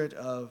spirit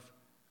of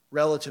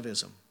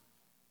relativism,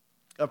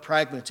 of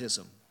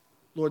pragmatism,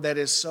 Lord, that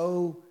is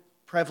so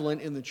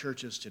prevalent in the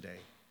churches today,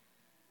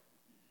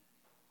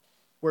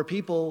 where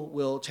people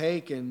will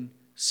take and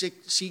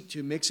seek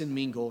to mix and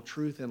mingle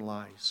truth and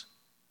lies,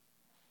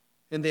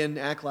 and then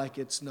act like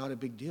it's not a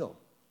big deal.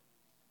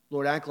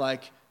 Lord, act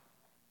like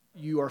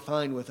you are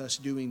fine with us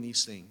doing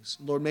these things.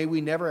 Lord, may we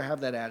never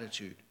have that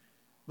attitude,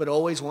 but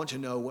always want to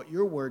know what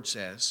your word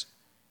says,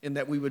 and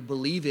that we would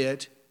believe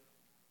it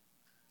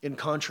in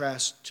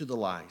contrast to the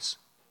lies,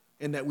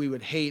 and that we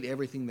would hate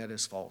everything that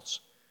is false.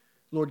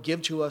 Lord,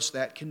 give to us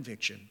that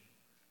conviction,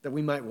 that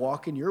we might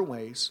walk in your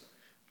ways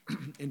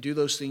and do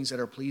those things that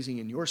are pleasing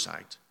in your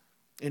sight.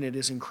 And it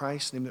is in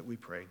Christ's name that we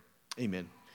pray. Amen.